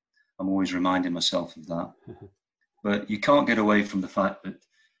 I'm always reminding myself of that. But you can't get away from the fact that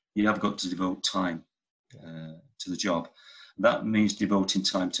you have got to devote time to the job. That means devoting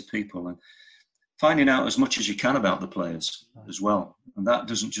time to people and finding out as much as you can about the players as well. And that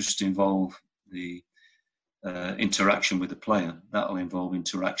doesn't just involve the interaction with the player. That'll involve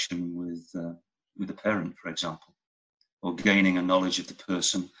interaction with the parent, for example, or gaining a knowledge of the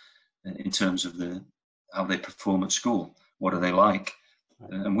person in terms of how they perform at school. What are they like?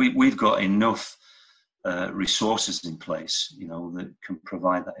 And we've got enough resources in place, you know, that can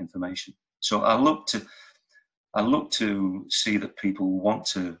provide that information. So I look to see that people want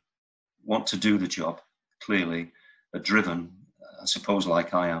to do the job, clearly, are driven, I suppose,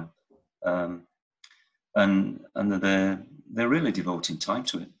 like I am, and that they're really devoting time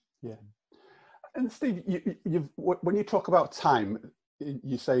to it. Yeah. And Steve, when you talk about time,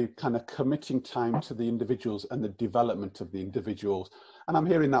 you say kind of committing time to the individuals and the development of the individuals. And I'm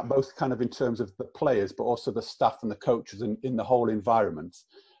hearing that both kind of in terms of the players, but also the staff and the coaches in the whole environment.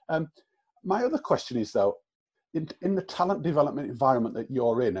 My other question is, though, in the talent development environment that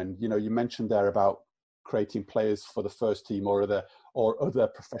you're in, and you mentioned there about creating players for the first team or other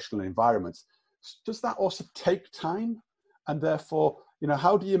professional environments, does that also take time? And therefore,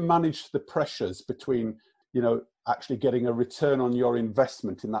 how do you manage the pressures between, actually getting a return on your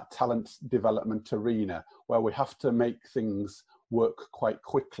investment in that talent development arena, where we have to make things work quite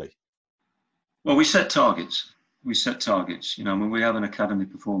quickly? Well, we set targets. We have an academy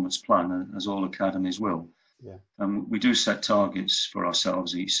performance plan, as all academies will. Yeah. And we do set targets for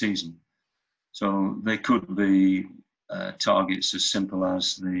ourselves each season. So they could be targets as simple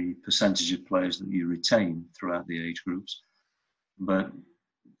as the percentage of players that you retain throughout the age groups. But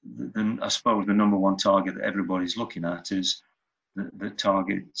then I suppose the number one target that everybody's looking at is the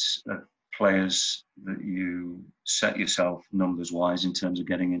targets of players that you set yourself numbers-wise in terms of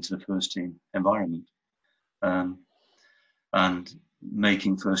getting into the first team environment. And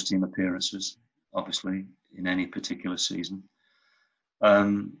making first team appearances, obviously, in any particular season.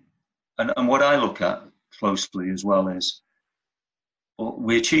 And what I look at closely as well is,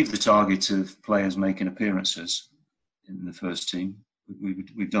 we achieve the target of players making appearances in the first team.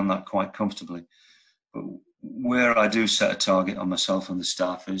 We've done that quite comfortably. But where I do set a target on myself and the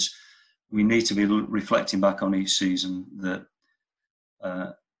staff is, we need to be reflecting back on each season that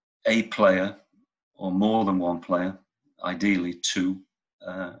a player, or more than one player, ideally two,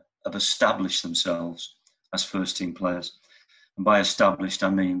 have established themselves as first team players. And by established, I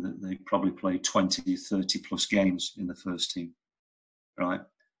mean that they probably played 20, 30 plus games in the first team, right?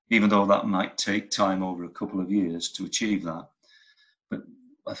 Even though that might take time over a couple of years to achieve that. But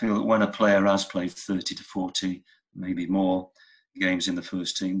I feel that when a player has played 30 to 40, maybe more games in the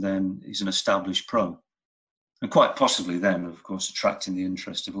first team, then he's an established pro. And quite possibly then, of course, attracting the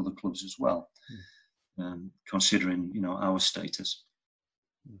interest of other clubs as well, considering, our status.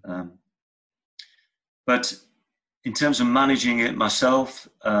 But in terms of managing it myself,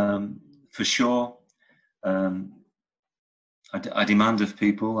 for sure, I demand of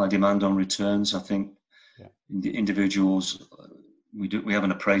people, I demand on returns. I think individuals, we have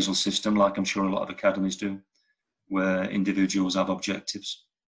an appraisal system, like I'm sure a lot of academies do, where individuals have objectives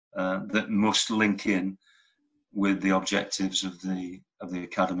that must link in with the objectives of the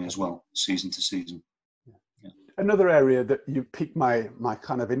academy as well, season to season. Another area that you piqued my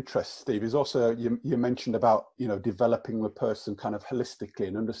kind of interest, Steve, is also you mentioned about developing the person kind of holistically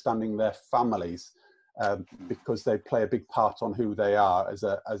and understanding their families, because they play a big part on who they are as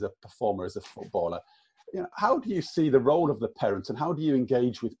a performer, as a footballer. How do you see the role of the parents, and how do you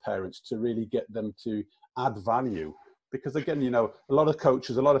engage with parents to really get them to add value? Because again, a lot of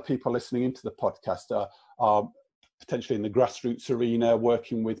coaches, a lot of people listening into the podcast are potentially in the grassroots arena,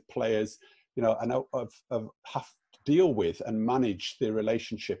 working with players, and have to deal with and manage the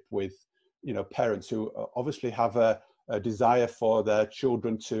relationship with, parents who obviously have a desire for their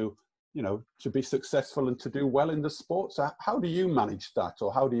children to be successful and to do well in the sport. So how do you manage that,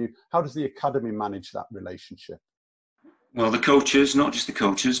 or how does the academy manage that relationship? Well, the coaches, not just the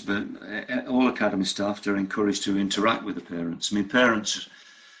coaches, but all academy staff are encouraged to interact with the parents. I mean, parents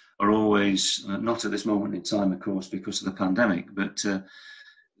are always, not at this moment in time, of course, because of the pandemic, but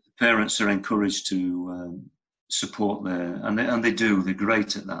parents are encouraged to support and they do, they're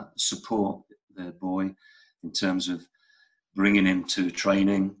great at that, support their boy in terms of bringing him to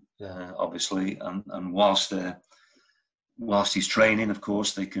training, obviously, and whilst he's training, of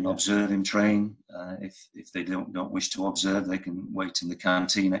course, they can observe him train. If they don't wish to observe, they can wait in the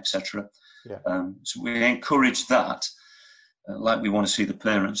canteen, etc. So we encourage that, like we want to see the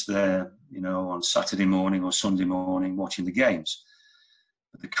parents there, on Saturday morning or Sunday morning watching the games.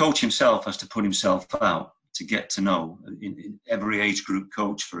 But the coach himself has to put himself out to get to know, in every age group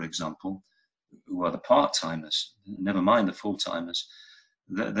coach, for example, who are the part-timers, never mind the full-timers,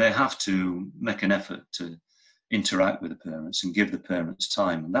 they have to make an effort to interact with the parents and give the parents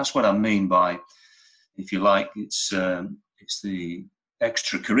time. And that's what I mean by, if you like, it's the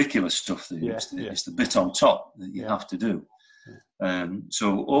extracurricular stuff, it's the bit on top that you have to do.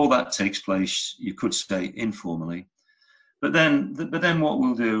 So all that takes place, you could say, informally. But then what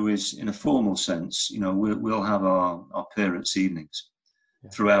we'll do is, in a formal sense, we'll have our parents' evenings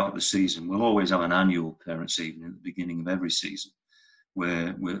throughout the season. We'll always have an annual parents' evening at the beginning of every season,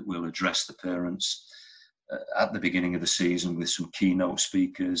 where we'll address the parents at the beginning of the season with some keynote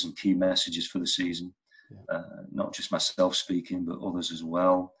speakers and key messages for the season. Not just myself speaking, but others as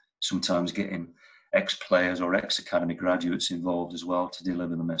well. Sometimes getting ex-players or ex-academy graduates involved as well to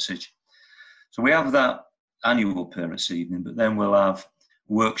deliver the message. So we have that annual parents' evening, but then we'll have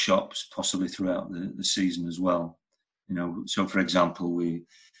workshops possibly throughout the season as well. So for example, we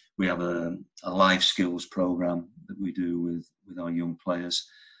We have a life skills program that we do with our young players,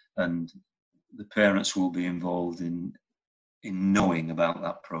 and the parents will be involved in knowing about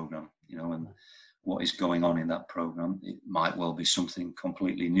that program, and what is going on in that program. It might well be something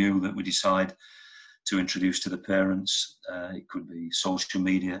completely new that we decide to introduce to the parents. It could be social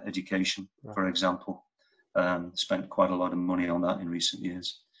media education, for example. Spent quite a lot of money on that in recent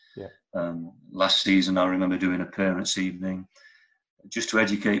years. Last season, I remember doing a parents' evening just to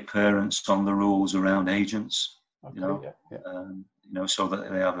educate parents on the rules around agents, so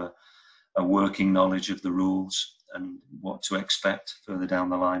that they have a working knowledge of the rules and what to expect further down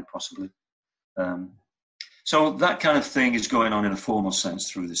the line, possibly. So that kind of thing is going on in a formal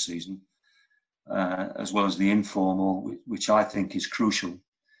sense through the season, as well as the informal, which I think is crucial,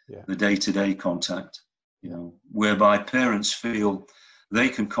 the day-to-day contact, whereby parents feel they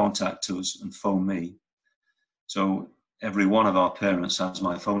can contact us and phone me. So every one of our parents has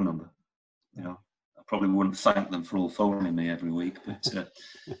my phone number. I probably wouldn't thank them for all phoning me every week, but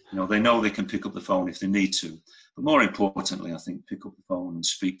they know they can pick up the phone if they need to. But more importantly, I think pick up the phone and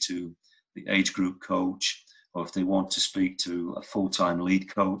speak to the age group coach, or if they want to speak to a full-time lead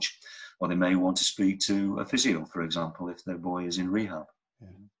coach, or they may want to speak to a physio, for example, if their boy is in rehab.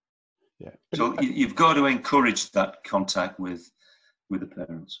 So you've got to encourage that contact with the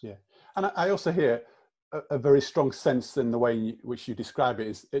parents. And I also hear a very strong sense in the way which you describe it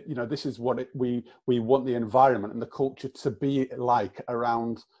is, this is what we want the environment and the culture to be like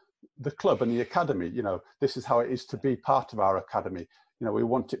around the club and the academy. This is how it is to be part of our academy. We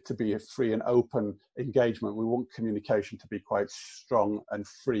want it to be a free and open engagement. We want communication to be quite strong and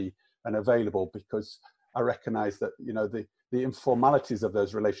free and available, because I recognise that, the informalities of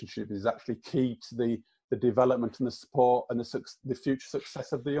those relationships is actually key to the development and the support and the future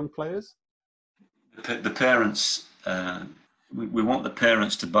success of the young players. The parents, we want the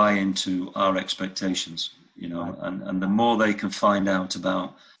parents to buy into our expectations, and the more they can find out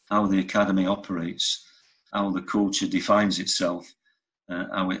about how the academy operates, how the culture defines itself,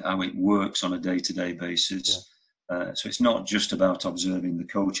 how it works on a day-to-day basis. So it's not just about observing the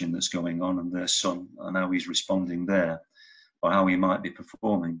coaching that's going on and their son and how he's responding there, or how he might be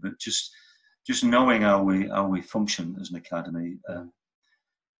performing, but just knowing how we function as an academy.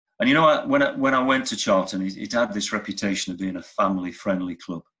 And when I went to Charlton, it had this reputation of being a family-friendly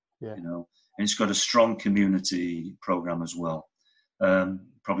club, and it's got a strong community program as well,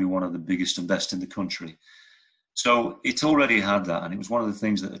 probably one of the biggest and best in the country. So it already had that, and it was one of the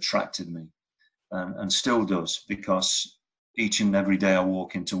things that attracted me, and still does, because each and every day I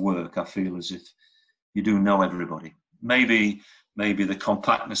walk into work, I feel as if you do know everybody. Maybe the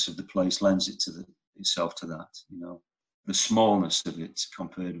compactness of the place lends itself to that, the smallness of it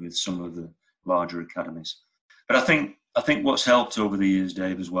compared with some of the larger academies. But I think what's helped over the years,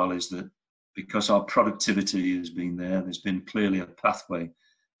 Dave, as well, is that because our productivity has been there, there's been clearly a pathway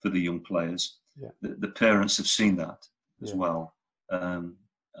for the young players. The parents have seen that as well, and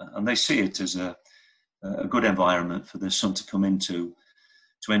they see it as a good environment for their son to come into,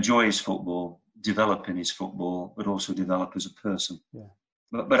 to enjoy his football, develop in his football, but also develop as a person.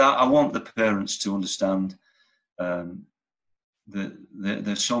 But I want the parents to understand that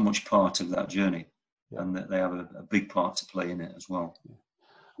they're so much part of that journey, and that they have a big part to play in it as well.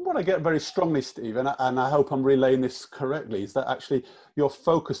 What I get very strongly, Steve, and I hope I'm relaying this correctly, is that actually your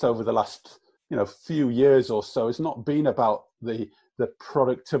focus over the last few years or so has not been about the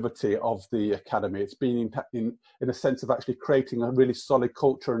productivity of the academy. It's been in a sense of actually creating a really solid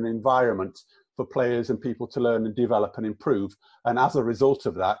culture and environment for players and people to learn and develop and improve. And as a result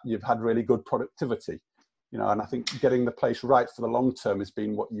of that, you've had really good productivity. And I think getting the place right for the long term has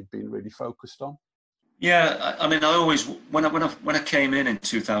been what you've been really focused on. Yeah, I mean, I always, when I came in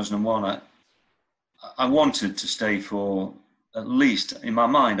 2001, I wanted to stay for at least, in my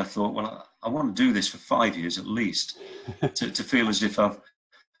mind, I thought, well, I want to do this for 5 years at least, to feel as if I've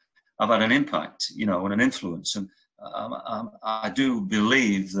had an impact, and an influence. And I do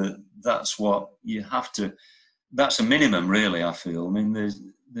believe that that's what you have to. That's a minimum, really. I feel. I mean,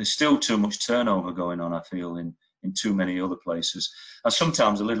 there's still too much turnover going on, I feel, in too many other places, and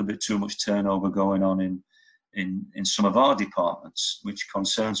sometimes a little bit too much turnover going on in some of our departments, which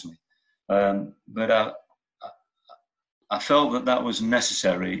concerns me. But I felt that was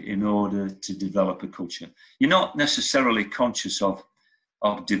necessary in order to develop a culture. You're not necessarily conscious of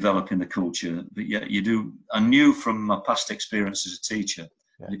developing the culture, but yet you do. I knew from my past experience as a teacher,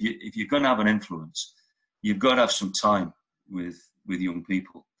 that if you're going to have an influence, you've got to have some time with young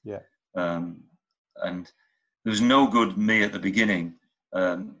people. And there was no good me at the beginning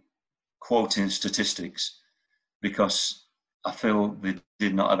quoting statistics, because I feel they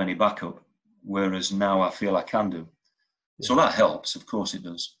did not have any backup, whereas now I feel I can do. Yeah. So that helps, of course it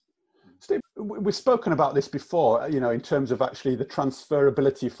does. Steve, we've spoken about this before, in terms of actually the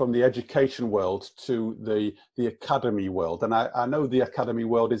transferability from the education world to the academy world. And I know the academy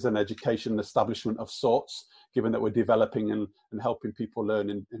world is an education establishment of sorts, given that we're developing and helping people learn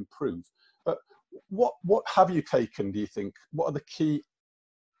and improve. But what have you taken, do you think? What are the key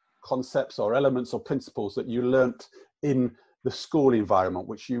concepts or elements or principles that you learnt in the school environment,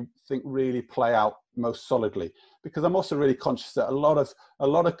 which you think really play out most solidly? Because I'm also really conscious that a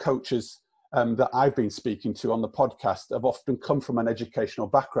lot of coaches that I've been speaking to on the podcast have often come from an educational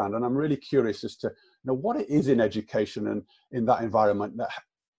background, and I'm really curious as to what it is in education and in that environment that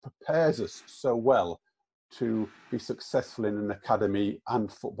prepares us so well to be successful in an academy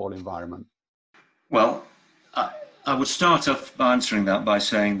and football environment. Well, I would start off by answering that by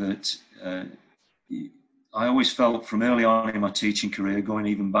saying that I always felt from early on in my teaching career, going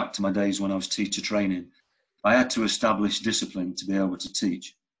even back to my days when I was teacher training, I had to establish discipline to be able to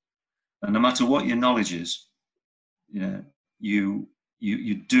teach. And no matter what your knowledge is, you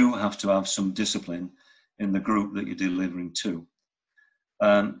do have to have some discipline in the group that you're delivering to.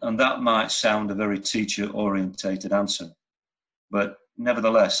 And that might sound a very teacher-orientated answer, but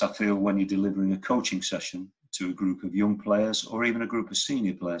nevertheless, I feel when you're delivering a coaching session to a group of young players or even a group of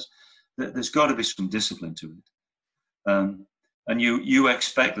senior players, there's got to be some discipline to it. And you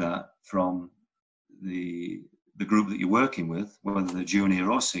expect that from the group that you're working with, whether they're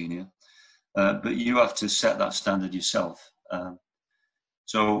junior or senior, but you have to set that standard yourself.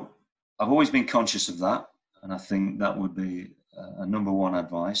 So I've always been conscious of that, and I think that would be a number one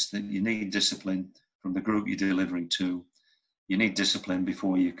advice, that you need discipline from the group you're delivering to. You need discipline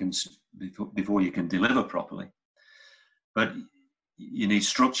before you can deliver properly. But you need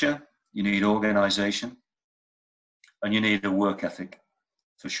structure, you need organisation, and you need a work ethic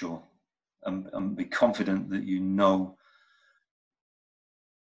for sure. And be confident that you know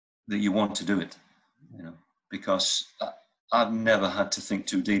that you want to do it, because I've never had to think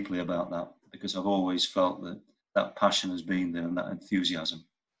too deeply about that, because I've always felt that passion has been there and that enthusiasm.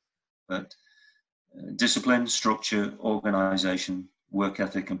 But discipline, structure, organisation, work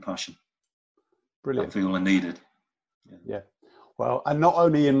ethic and passion. Brilliant. I feel are needed. Yeah. Well, and not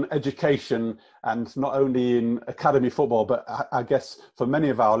only in education and not only in academy football, but I guess for many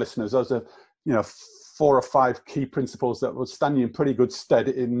of our listeners, those are, 4 or 5 key principles that will stand you in pretty good stead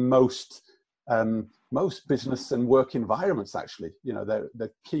in most business and work environments, actually.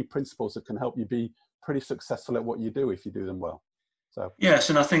 They're key principles that can help you be pretty successful at what you do if you do them well. So yes,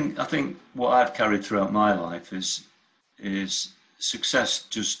 and I think what I've carried throughout my life is success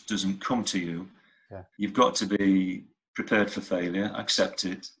just doesn't come to you. Yeah. You've got to be prepared for failure, accept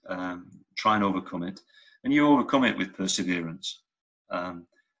it, try and overcome it, and you overcome it with perseverance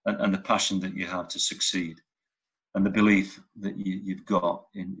and the passion that you have to succeed, and the belief that you've got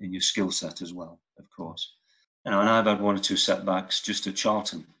in your skill set as well, of course. And I've had 1 or 2 setbacks just at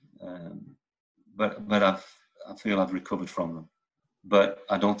Charlton, but I feel I've recovered from them. But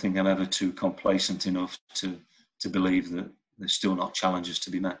I don't think I'm ever too complacent enough to believe that there's still not challenges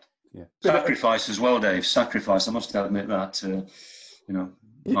to be met. Yeah. Sacrifice as well, Dave. Sacrifice. I must admit that.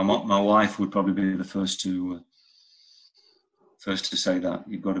 My wife would probably be the first to say that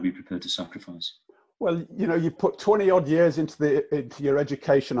you've got to be prepared to sacrifice. Well, you put 20 odd years into your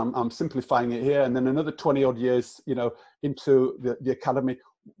education. I'm simplifying it here, and then another 20 odd years, into the academy.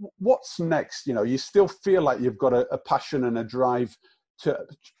 What's next? You still feel like you've got a passion and a drive to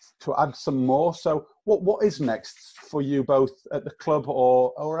add some more. So what is next for you, both at the club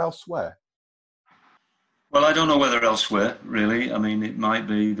or elsewhere? Well, I don't know whether elsewhere, really. I mean, it might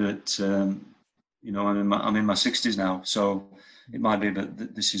be that I'm in my 60s now, so it might be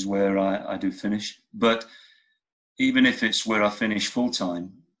that this is where I do finish. But even if it's where I finish full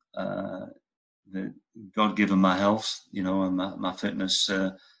time, God given my health, and my fitness,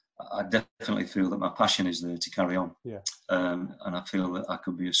 I definitely feel that my passion is there to carry on. Yeah. And I feel that I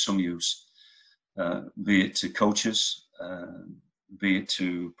could be of some use, be it to coaches, be it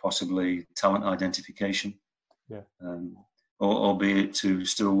to possibly talent identification, yeah, or be it to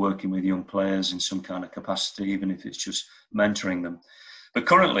still working with young players in some kind of capacity, even if it's just mentoring them. But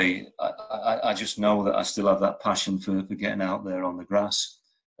currently, I just know that I still have that passion for getting out there on the grass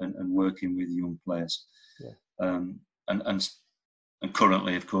and working with young players. Yeah. And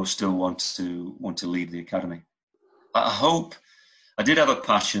currently, of course, still want to lead the academy. I did have a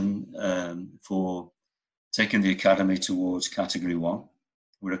passion for taking the academy towards Category 1.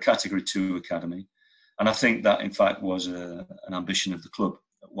 We're a Category 2 academy. And I think that, in fact, was an ambition of the club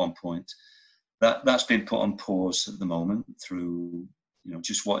at one point. that's been put on pause at the moment through, you know,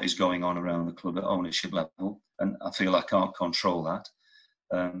 just what is going on around the club at ownership level, and I feel I can't control that.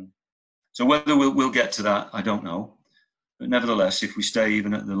 So whether we'll get to that, I don't know. But nevertheless, if we stay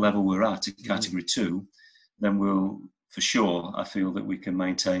even at the level we're at Category 2, then we'll, for sure, I feel that we can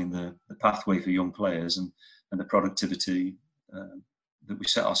maintain the pathway for young players and the productivity that we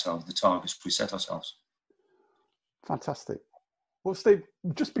set ourselves, the targets we set ourselves. Fantastic. Well, Steve,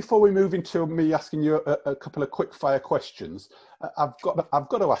 just before we move into me asking you a couple of quick fire questions, I've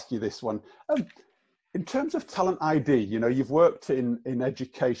got to ask you this one. In terms of talent ID, you know, you've worked in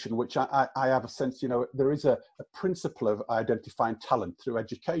education, which I have a sense, you know, there is a principle of identifying talent through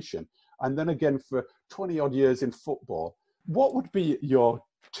education. And then again, for 20 odd years in football, what would be your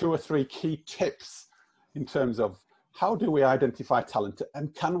 2 or 3 key tips in terms of how do we identify talent,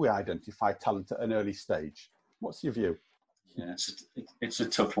 and can we identify talent at an early stage? What's your view? Yeah, it's a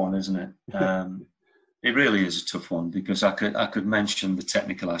tough one, isn't it? It really is a tough one, because I could mention the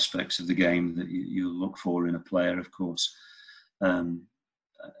technical aspects of the game that you look for in a player, of course, and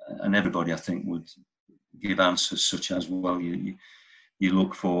everybody, I think, would give answers such as, well, you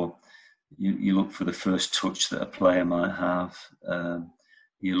look for the first touch that a player might have.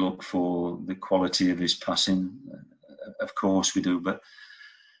 You look for the quality of his passing. Of course we do, but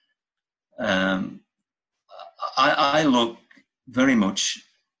I look very much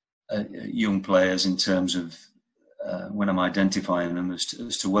at young players in terms of when I'm identifying them as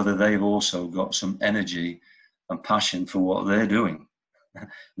to whether they've also got some energy and passion for what they're doing,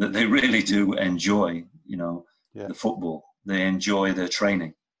 that they really do enjoy, you know, the football. They enjoy their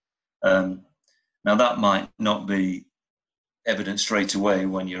training. Now that might not be evident straight away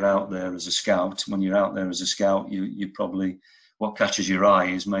when you're out there as a scout. When you're out there as a scout, you probably, what catches your eye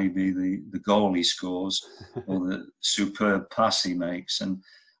is maybe the goal he scores or the superb pass he makes. And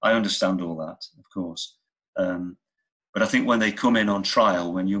I understand all that, of course. But I think when they come in on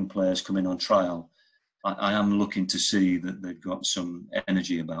trial, when young players come in on trial, I am looking to see that they've got some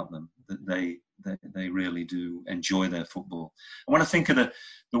energy about them, that they really do enjoy their football. And when I think of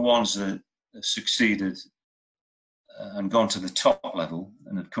the ones that have succeeded and gone to the top level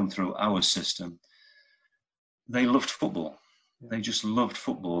and have come through our system, they loved football. They just loved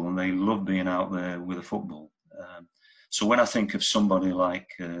football, and they loved being out there with a football. So when I think of somebody like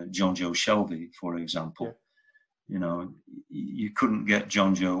John Joe Shelby, for example, you know, you couldn't get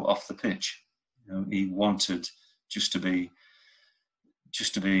John Joe off the pitch. You know, he wanted just to be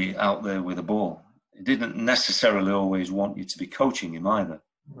out there with a ball. He didn't necessarily always want you to be coaching him either.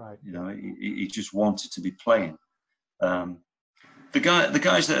 Right. You know, he just wanted to be playing. The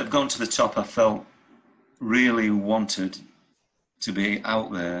guys that have gone to the top, I felt, really wanted to be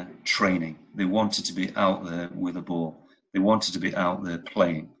out there training. They wanted to be out there with a ball. They wanted to be out there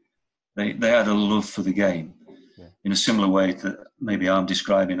playing. They had a love for the game, in a similar way that maybe I'm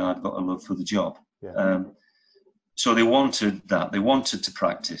describing. I've got a love for the job. So they wanted that. They wanted to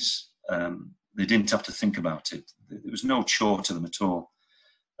practice. They didn't have to think about it. There was no chore to them at all.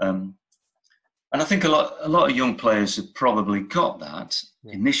 And I think a lot of young players have probably got that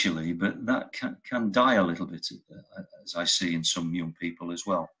initially, but that can die a little bit, as I see in some young people as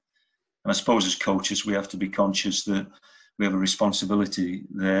well. And I suppose as coaches, we have to be conscious that we have a responsibility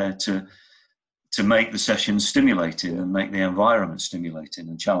there to make the sessions stimulating and make the environment stimulating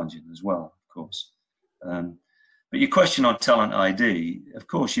and challenging as well, of course. But your question on talent ID, of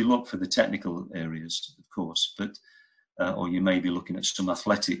course, you look for the technical areas, of course, but or you may be looking at some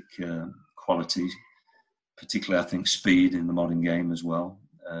athletic qualities, particularly I think speed in the modern game as well,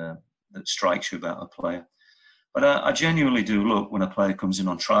 that strikes you about a player. But I genuinely do look when a player comes in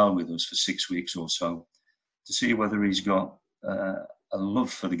on trial with us for 6 weeks or so to see whether he's got a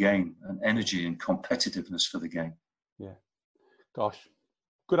love for the game and energy and competitiveness for the game. Yeah. Gosh,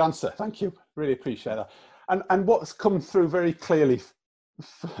 good answer. Thank you. Really appreciate that. And what's come through very clearly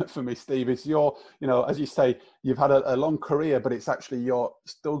for me, Steve, is you know, as you say, you've had a long career, but it's actually you're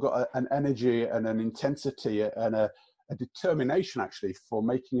still got an energy and an intensity and a determination actually for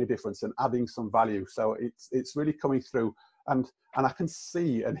making a difference and adding some value. So it's really coming through, and I can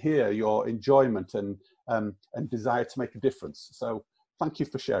see and hear your enjoyment and desire to make a difference. So thank you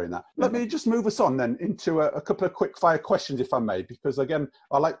for sharing that. Let me just move us on then into a couple of quick fire questions, if I may, because again,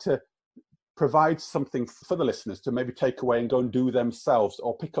 I like to provide something for the listeners to maybe take away and go and do themselves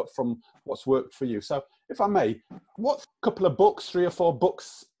or pick up from what's worked for you. So if I may, what couple of books, 3 or 4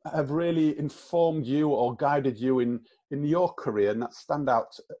 books, have really informed you or guided you in your career and that stand out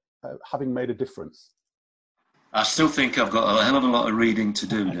having made a difference? I still think I've got a hell of a lot of reading to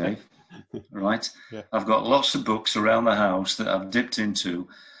do, Dave. Right? I've got lots of books around the house that I've dipped into,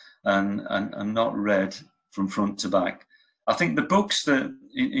 and not read from front to back. I think the books that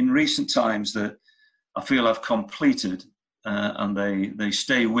in recent times that I feel I've completed and they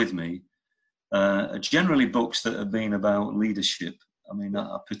stay with me are generally books that have been about leadership. I mean,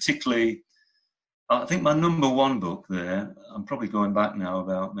 I think my number one book there, I'm probably going back now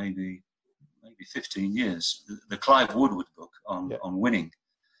about maybe 15 years, the Clive Woodward book on winning,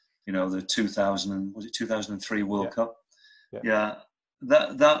 you know, the 2003 World Cup. Yeah,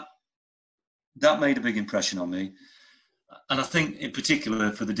 that made a big impression on me. And I think in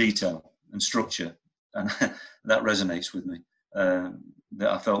particular for the detail and structure, and that resonates with me, that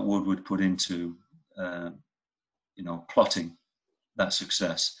I felt Woodward put into, you know, plotting that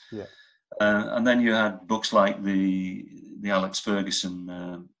success. Yeah. And then you had books like the Alex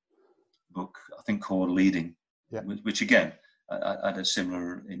Ferguson book, I think called Leading, which again, I had a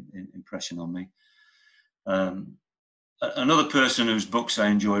similar impression on me. Another person whose books I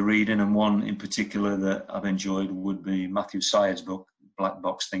enjoy reading, and one in particular that I've enjoyed, would be Matthew Syed's book, Black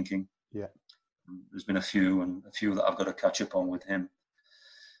Box Thinking. Yeah. There's been a few that I've got to catch up on with him.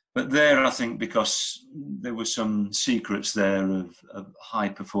 But there, I think, because there were some secrets there of high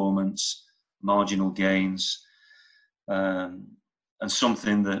performance, marginal gains, and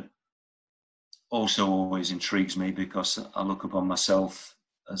something that also always intrigues me, because I look upon myself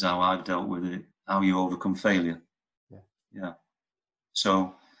as how I've dealt with it, how you overcome failure. Yeah.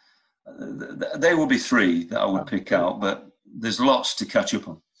 So they will be three that I would pick out, but there's lots to catch up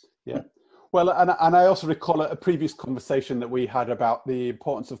on. Yeah. Well, and I also recall a previous conversation that we had about the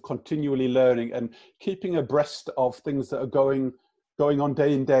importance of continually learning and keeping abreast of things that are going on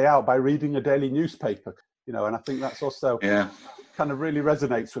day in, day out by reading a daily newspaper, you know, and I think that's also kind of really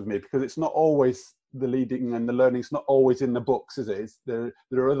resonates with me, because it's not always the leading and the learning's not always in the books, is it? There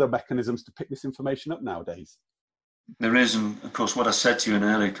are other mechanisms to pick this information up nowadays. There is, and of course, what I said to you in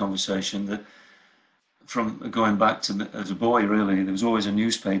an earlier conversation, that from going back to as a boy, really, there was always a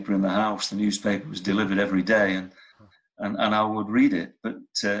newspaper in the house. The newspaper was delivered every day, and I would read it, but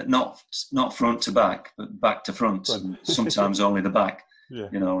not front to back, but back to front. Sometimes only the back,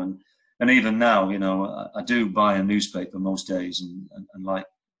 you know. And even now, you know, I do buy a newspaper most days, and like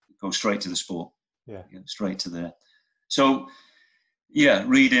go straight to the sport, straight to there. So,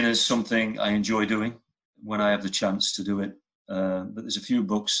 reading is something I enjoy doing when I have the chance to do it. But there's a few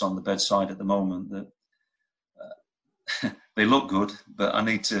books on the bedside at the moment that they look good, but I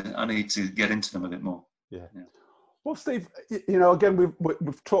need to get into them a bit more. Yeah. Well, Steve, you know, again,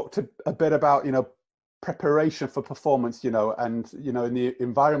 we've talked a bit about, you know, preparation for performance, you know, and, you know, in the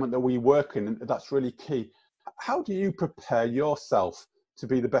environment that we work in, that's really key. How do you prepare yourself to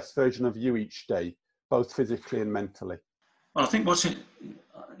be the best version of you each day, both physically and mentally? Well, I think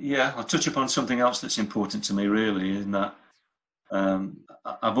I'll touch upon something else that's important to me, really, in that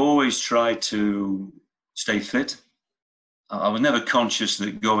I've always tried to stay fit. I was never conscious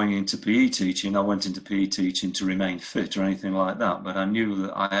that going into PE teaching, I went into PE teaching to remain fit or anything like that, but I knew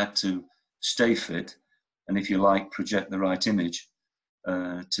that I had to stay fit and, if you like, project the right image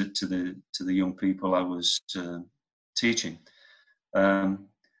to the young people I was teaching. And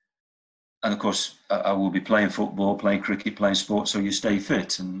of course, I will be playing football, playing cricket, playing sports, so you stay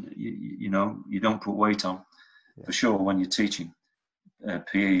fit, and you know, you don't put weight on, for sure, when you're teaching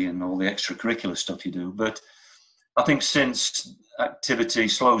PE and all the extracurricular stuff you do. But I think since activity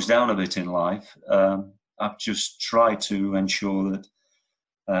slows down a bit in life, I've just tried to ensure that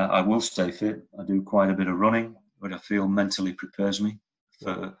I will stay fit. I do quite a bit of running, but I feel mentally prepares me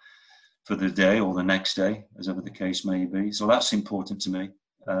for the day or the next day, as ever the case may be. So that's important to me.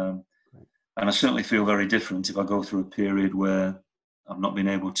 And I certainly feel very different if I go through a period where I've not been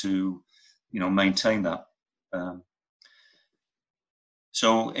able to, you know, maintain that.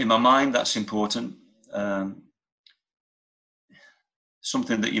 So in my mind, that's important.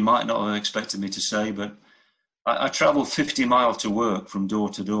 Something that you might not have expected me to say, but I travel 50 miles to work from door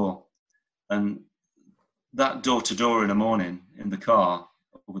to door. And that door to door in the morning in the car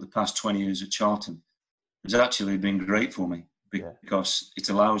over the past 20 years at Charlton has actually been great for me, because it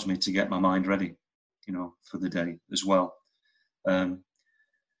allows me to get my mind ready, you know, for the day as well.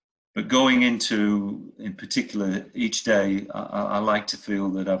 But going into, in particular, each day, I like to feel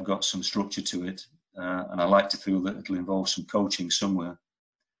that I've got some structure to it. And I like to feel that it'll involve some coaching somewhere,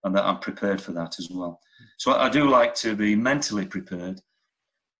 and that I'm prepared for that as well. So I do like to be mentally prepared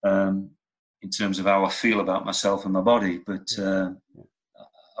in terms of how I feel about myself and my body. But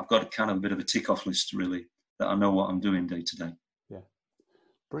I've got kind of a bit of a tick-off list, really, that I know what I'm doing day to day. Yeah,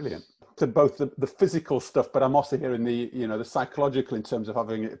 brilliant. To both the physical stuff, but I'm also hearing the psychological, in terms of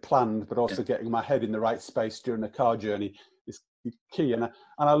having it planned, but also getting my head in the right space during the car journey. This key. And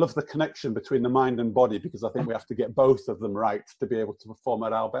I love the connection between the mind and body, because I think we have to get both of them right to be able to perform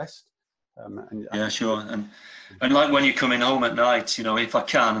at our best. Yeah, sure. And like when you're coming home at night, you know, if I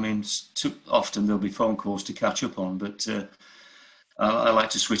can, I mean, too often there'll be phone calls to catch up on, but I like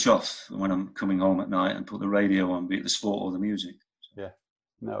to switch off when I'm coming home at night and put the radio on, be it the sport or the music. Yeah,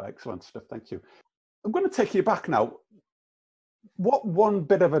 no, excellent stuff. Thank you. I'm going to take you back now. What one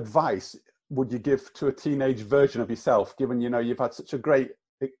bit of advice would you give to a teenage version of yourself, given, you know, you've had such a great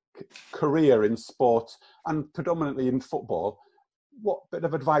career in sport and predominantly in football? What bit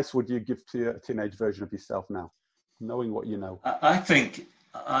of advice would you give to a teenage version of yourself now, knowing what you know? I think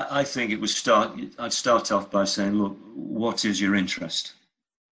it was I'd start off by saying, look, what is your interest?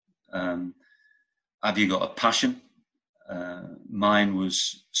 Have you got a passion? Mine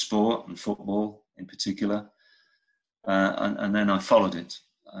was sport and football in particular. And then I followed it.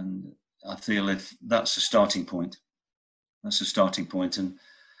 And I feel if that's a starting point, And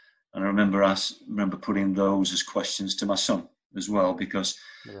I remember putting those as questions to my son as well, because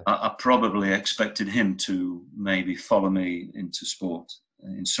I probably expected him to maybe follow me into sport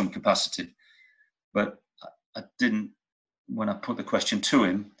in some capacity. But I didn't, when I put the question to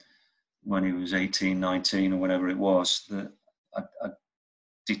him, when he was 18, 19 or whatever it was, that I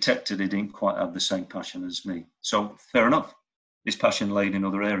detected he didn't quite have the same passion as me. So fair enough. His passion laid in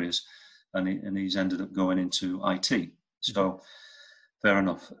other areas, and he's ended up going into IT. So fair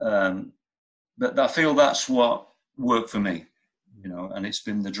enough. But I feel that's what worked for me, you know, and it's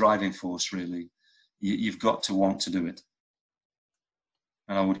been the driving force, really. You've got to want to do it.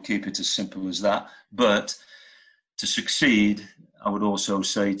 And I would keep it as simple as that. But to succeed, I would also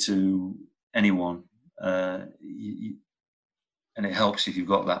say to anyone, and it helps if you've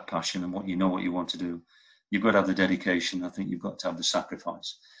got that passion and what you want to do. You've got to have the dedication. I think you've got to have the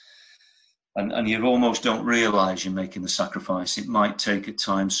sacrifice. And you almost don't realise you're making the sacrifice. It might take at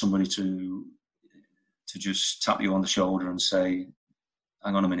times somebody to just tap you on the shoulder and say,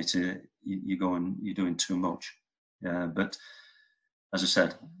 hang on a minute here, you're doing too much. But as I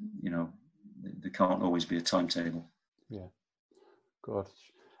said, you know, there can't always be a timetable. Yeah, good.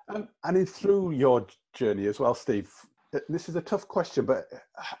 And through your journey as well, Steve, this is a tough question, but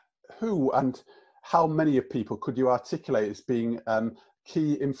who and how many of people could you articulate as being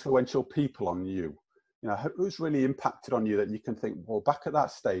key influential people on you? You know, who's really impacted on you that you can think, well, back at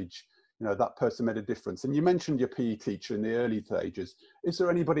that stage, you know, that person made a difference? And you mentioned your PE teacher in the early stages. Is there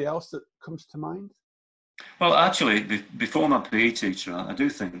anybody else that comes to mind? Well, actually, before my PE teacher, I do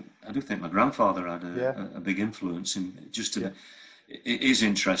think my grandfather had a big influence in just his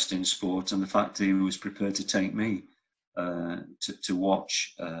interest in sport, and the fact that he was prepared to take me to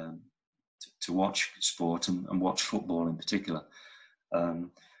watch sport and watch football in particular. And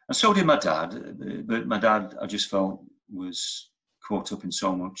so did my dad. But my dad, I just felt, was caught up in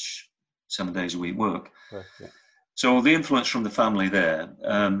so much 7 days a week work. Right, yeah. So the influence from the family there,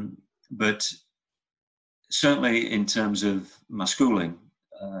 but certainly in terms of my schooling,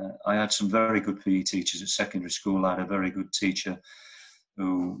 I had some very good PE teachers at secondary school. I had a very good teacher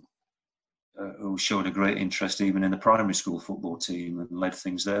who showed a great interest even in the primary school football team and led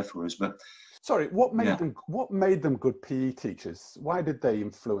things there for us. But sorry, what made them good PE teachers? Why did they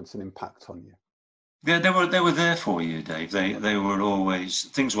influence and impact on you? They were there for you, Dave. They were always,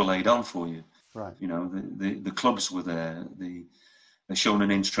 things were laid on for you. Right. You know, the clubs were there. They shown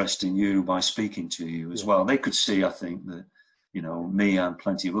an interest in you by speaking to you as well. They could see, I think, that, you know, me and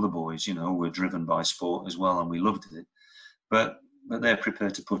plenty of other boys, you know, were driven by sport as well, and we loved it. But they're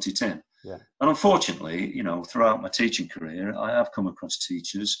prepared to put it in. Yeah. And unfortunately, you know, throughout my teaching career, I have come across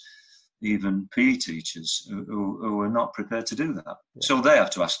teachers, even PE teachers, who are not prepared to do that. Yeah. So they have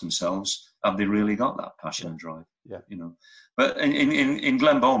to ask themselves, have they really got that passion and drive? Yeah. You know. But in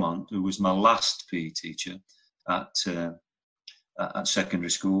Glenn Beaumont, who was my last PE teacher at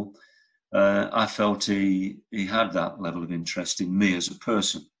secondary school, I felt he had that level of interest in me as a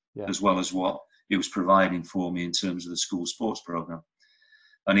person, as well as what he was providing for me in terms of the school sports program.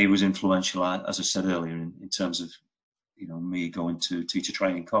 And he was influential, as I said earlier, in terms of, you know, me going to teacher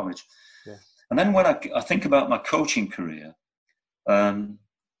training college. Yeah. And then when I think about my coaching career,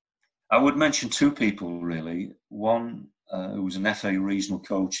 I would mention two people really. One who was an FA regional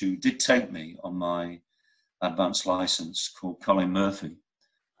coach who did take me on my advanced license, called Colin Murphy.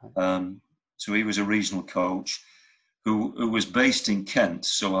 So he was a regional coach who was based in Kent.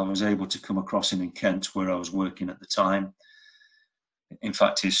 So I was able to come across him in Kent, where I was working at the time. In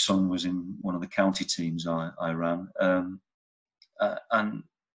fact, his son was in one of the county teams I ran. And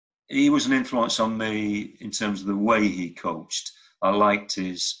he was an influence on me in terms of the way he coached. I liked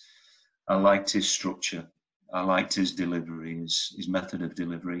his structure. I liked his delivery, his method of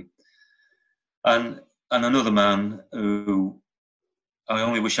delivery. And another man who I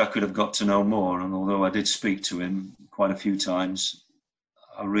only wish I could have got to know more, and although I did speak to him quite a few times,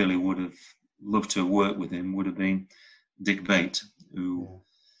 I really would have loved to have worked with him, would have been Dick Bate, who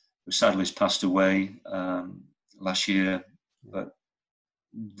sadly has passed away last year, but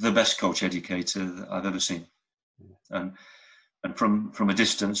the best coach educator that I've ever seen. And from a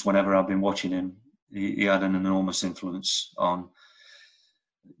distance, whenever I've been watching him, he had an enormous influence on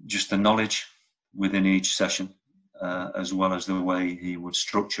just the knowledge within each session, as well as the way he would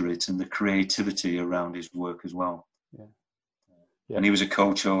structure it and the creativity around his work as well. And he was a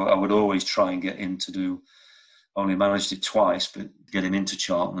coach I would always try and get him to do. Only managed it twice, but get him into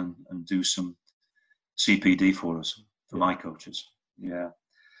Charlton and do some CPD for us, for my coaches.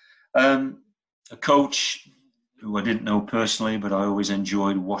 A coach who I didn't know personally, but I always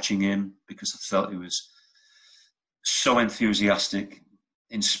enjoyed watching him because I felt he was so enthusiastic,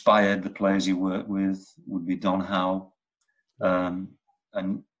 inspired the players he worked with, would be Don Howe,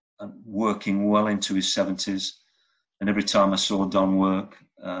 and working well into his 70s. And every time I saw Don work,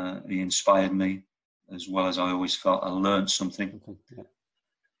 he inspired me, as well as I always felt I learned something.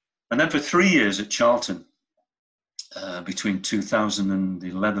 And then for 3 years at Charlton, between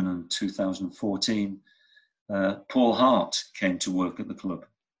 2011 and 2014, Paul Hart came to work at the club.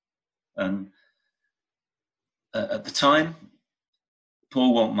 And at the time,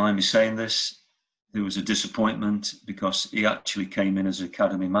 Paul won't mind me saying this, there was a disappointment because he actually came in as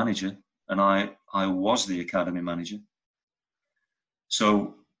academy manager, and I was the academy manager.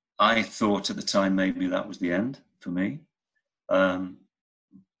 So I thought at the time maybe that was the end for me,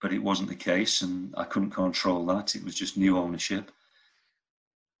 but it wasn't the case, and I couldn't control that. It was just new ownership.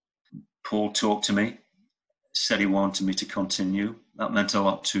 Paul talked to me, said he wanted me to continue. That meant a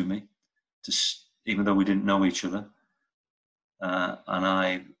lot to me, even though we didn't know each other. And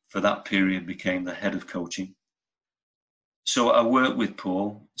I, for that period, became the head of coaching. So I worked with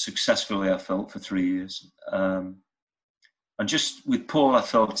Paul successfully, I felt, for 3 years. And just with Paul, I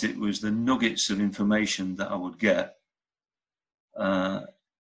felt it was the nuggets of information that I would get that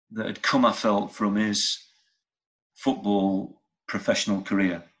had come, I felt, from his football professional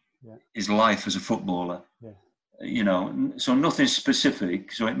career, his life as a footballer. You know, so nothing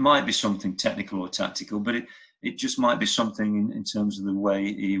specific. So it might be something technical or tactical, but it just might be something in terms of the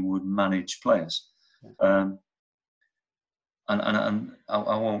way he would manage players. And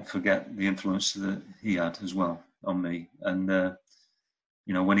I won't forget the influence that he had as well on me. And,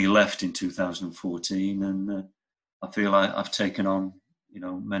 you know, when he left in 2014, and I feel I've taken on, you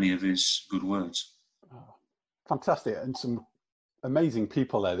know, many of his good words. Oh, fantastic. And some amazing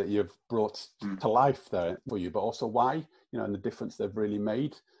people there that you've brought to life there for you, but also why, you know, and the difference they've really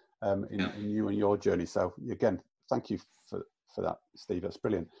made in you and your journey. So again, thank you for that, Steve. That's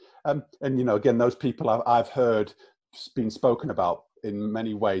brilliant. And, you know, again, those people I've heard been spoken about in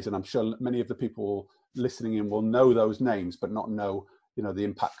many ways, and I'm sure many of the people listening in will know those names, but not know, you know, the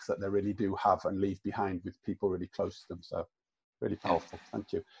impacts that they really do have and leave behind with people really close to them. So really powerful.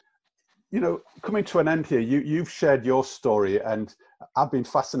 Thank you. You know, coming to an end here, you've shared your story, and I've been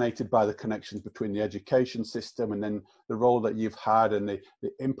fascinated by the connections between the education system and then the role that you've had and the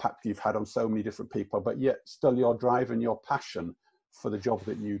impact you've had on so many different people, but yet still your drive and your passion for the job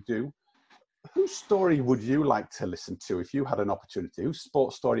that you do. Whose story would you like to listen to if you had an opportunity? Whose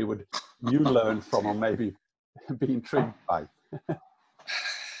sports story would you learn from or maybe be intrigued by?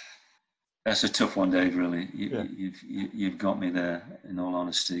 That's a tough one, Dave, really. You've got me there, in all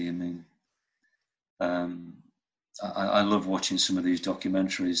honesty. I mean, I love watching some of these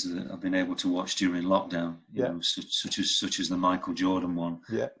documentaries that I've been able to watch during lockdown, you know, such as the Michael Jordan one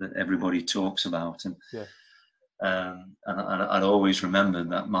that everybody talks about. And I'd always remember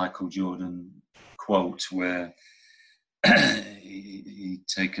that Michael Jordan quote where he'd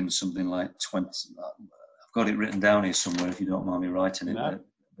taken something like 20, I've got it written down here somewhere if you don't mind me writing it, but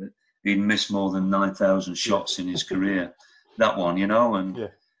he'd missed more than 9,000 shots in his career. That one, you know,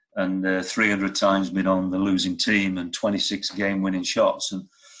 and 300 times been on the losing team and 26 game-winning shots. And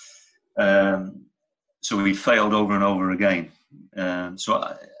so he failed over and over again.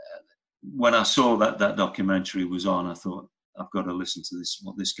 When I saw that documentary was on, I thought, I've got to listen to this,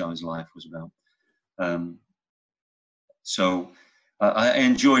 what this guy's life was about. So I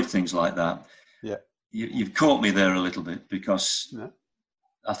enjoyed things like that. Yeah, you've caught me there a little bit because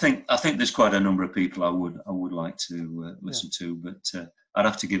I think there's quite a number of people I would like to listen to, but I'd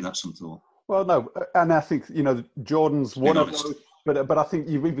have to give that some thought. Well, no, and I think, you know, Jordan's one of those, but I think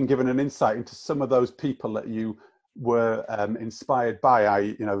you've even given an insight into some of those people that you were inspired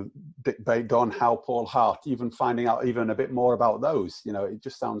by, Dick Don, Hal, Paul Hart, even finding out even a bit more about those. It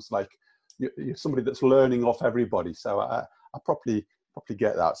just sounds like you're somebody that's learning off everybody. So I properly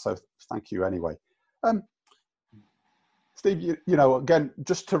get that. So thank you anyway. Steve, again,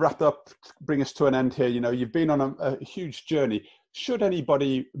 just to wrap up, bring us to an end here, you've been on a huge journey. Should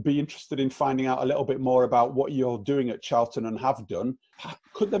anybody be interested in finding out a little bit more about what you're doing at Charlton and have done,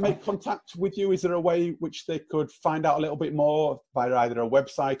 could they make contact with you? Is there a way which they could find out a little bit more via either a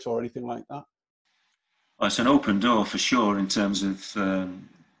website or anything like that? Well, it's an open door for sure in terms of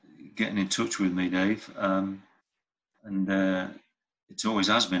getting in touch with me, Dave. And it always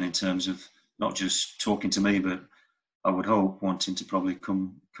has been in terms of not just talking to me, but I would hope wanting to probably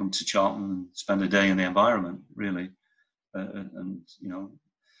come to Charlton and spend a day in the environment, really. And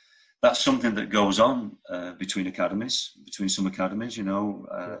that's something that goes on between some academies.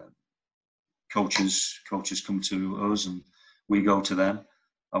 Coaches come to us and we go to them.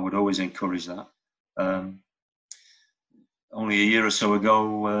 I would always encourage that. Only a year or so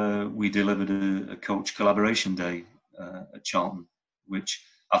ago, we delivered a coach collaboration day at Charlton, which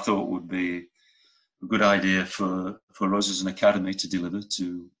I thought would be a good idea for us as an academy to deliver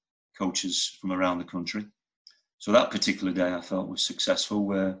to coaches from around the country. So that particular day I felt was successful,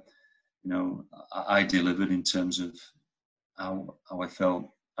 where, I delivered in terms of how I felt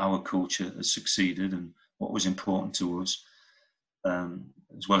our culture has succeeded and what was important to us,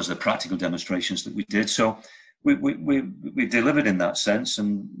 as well as the practical demonstrations that we did. So we delivered in that sense,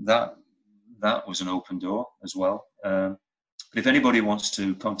 and that was an open door as well. But if anybody wants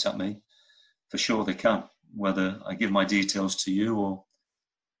to contact me, for sure they can, whether I give my details to you or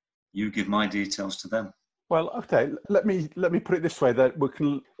you give my details to them. Well, okay, let me put it this way, that we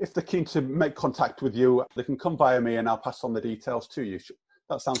can, if they're keen to make contact with you, they can come via me and I'll pass on the details to you.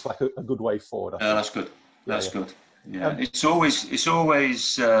 That sounds like a good way forward. Yeah, that's good. That's good. Yeah,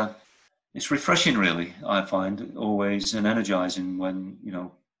 it's refreshing, really. I find always and energizing when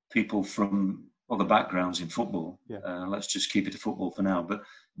people from other backgrounds in football. Let's just keep it to football for now, but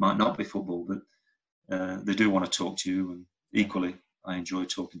might not be football, but they do want to talk to you, and equally, I enjoy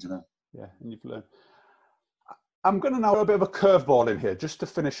talking to them. Yeah, and you've learned. I'm going to now a bit of a curveball in here, just to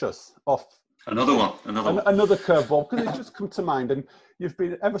finish us off. Another curveball, because it's just come to mind, and you've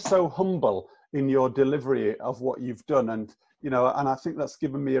been ever so humble in your delivery of what you've done, and and I think that's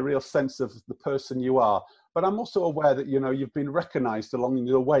given me a real sense of the person you are. But I'm also aware that you've been recognised along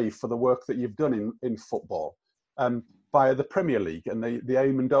the way for the work that you've done in football, via the Premier League and the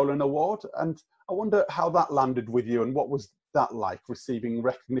Eamon Dolan Award. And I wonder how that landed with you, and what was that like, receiving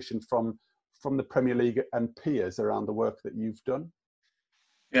recognition from the Premier League and peers around the work that you've done?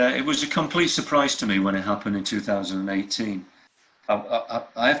 Yeah, it was a complete surprise to me when it happened in 2018. I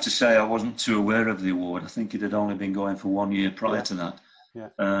have to say I wasn't too aware of the award. I think it had only been going for 1 year prior to that. Yeah.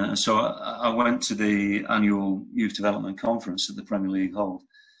 And so I went to the annual Youth Development Conference that the Premier League hold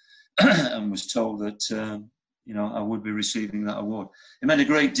and was told that, I would be receiving that award. It meant a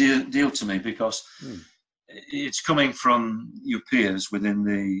great deal to me, because it's coming from your peers within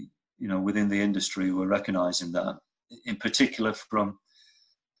the industry who are recognising that, in particular from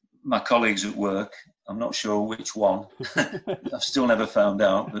my colleagues at work. I'm not sure which one. I've still never found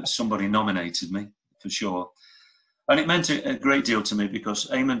out, but somebody nominated me for sure. And it meant a great deal to me, because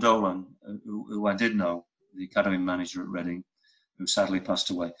Eamon Dolan, who I did know, the academy manager at Reading, who sadly passed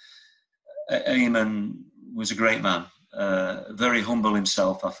away, Eamon was a great man, very humble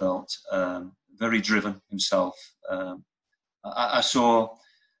himself, I felt, very driven himself. I saw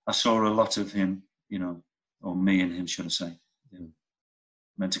a lot of him, or me and him, should I say. Yeah.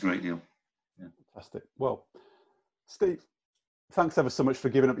 Meant a great deal. Yeah. Fantastic. Well, Steve, thanks ever so much for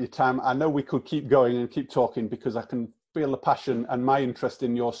giving up your time. I know we could keep going and keep talking, because I can feel the passion and my interest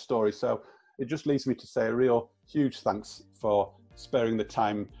in your story. So it just leaves me to say a real huge thanks for sparing the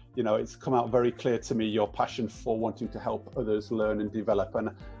time. It's come out very clear to me, your passion for wanting to help others learn and develop.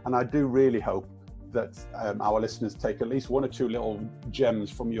 And I do really hope that our listeners take at least one or two little gems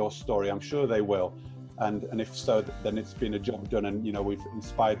from your story. I'm sure they will. And if so, then it's been a job done, and we've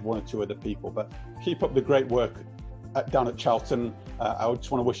inspired one or two other people. But keep up the great work down at Charlton. I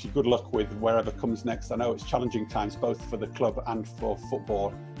just want to wish you good luck with wherever comes next. I know it's challenging times, both for the club and for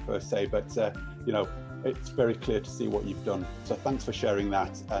football per se, but it's very clear to see what you've done. So thanks for sharing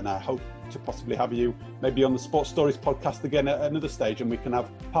that, and I hope to possibly have you maybe on the Sports Stories podcast again at another stage, and we can have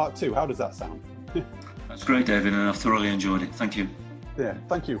part 2. How does that sound? That's great, David, and I've thoroughly enjoyed it. Thank you. Yeah,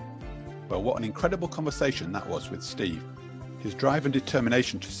 thank you. Well, what an incredible conversation that was with Steve. His drive and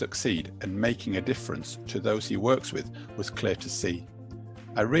determination to succeed and making a difference to those he works with was clear to see.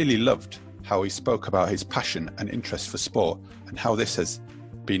 I really loved how he spoke about his passion and interest for sport and how this has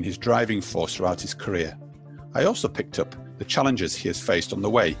been his driving force throughout his career. I also picked up the challenges he has faced on the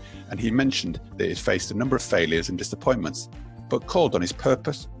way, and he mentioned that he has faced a number of failures and disappointments, but called on his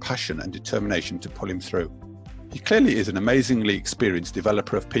purpose, passion and determination to pull him through. He clearly is an amazingly experienced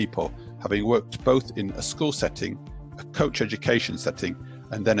developer of people, having worked both in a school setting, a coach education setting,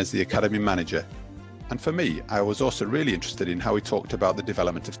 and then as the academy manager. And for me, I was also really interested in how he talked about the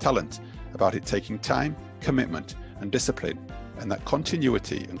development of talent, about it taking time, commitment and discipline, and that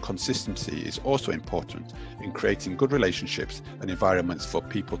continuity and consistency is also important in creating good relationships and environments for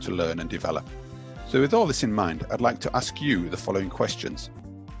people to learn and develop. So with all this in mind, I'd like to ask you the following questions.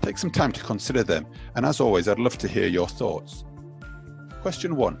 Take some time to consider them, and as always, I'd love to hear your thoughts.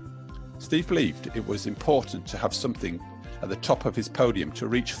 Question 1. Steve believed it was important to have something at the top of his podium to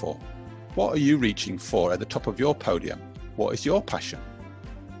reach for. What are you reaching for at the top of your podium? What is your passion?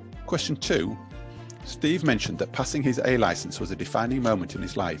 Question 2. Steve mentioned that passing his A license was a defining moment in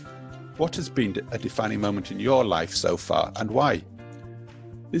his life. What has been a defining moment in your life so far, and why?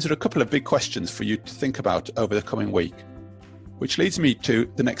 These are a couple of big questions for you to think about over the coming week. Which leads me to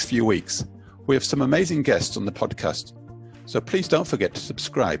the next few weeks. We have some amazing guests on the podcast, so please don't forget to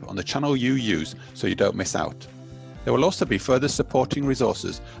subscribe on the channel you use so you don't miss out. There will also be further supporting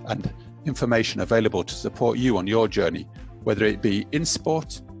resources and information available to support you on your journey, whether it be in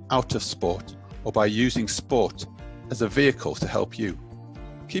sport, out of sport, or by using sport as a vehicle to help you.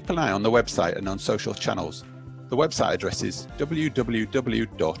 Keep an eye on the website and on social channels. The website address is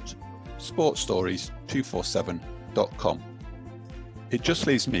www.sportstories247.com. It just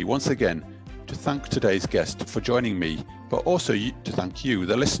leaves me once again to thank today's guest for joining me, but also to thank you,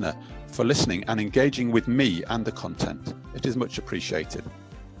 the listener, for listening and engaging with me and the content. It is much appreciated.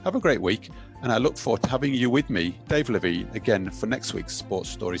 Have a great week, and I look forward to having you with me, Dave Levine, again for next week's Sports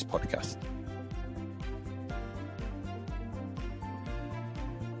Stories podcast.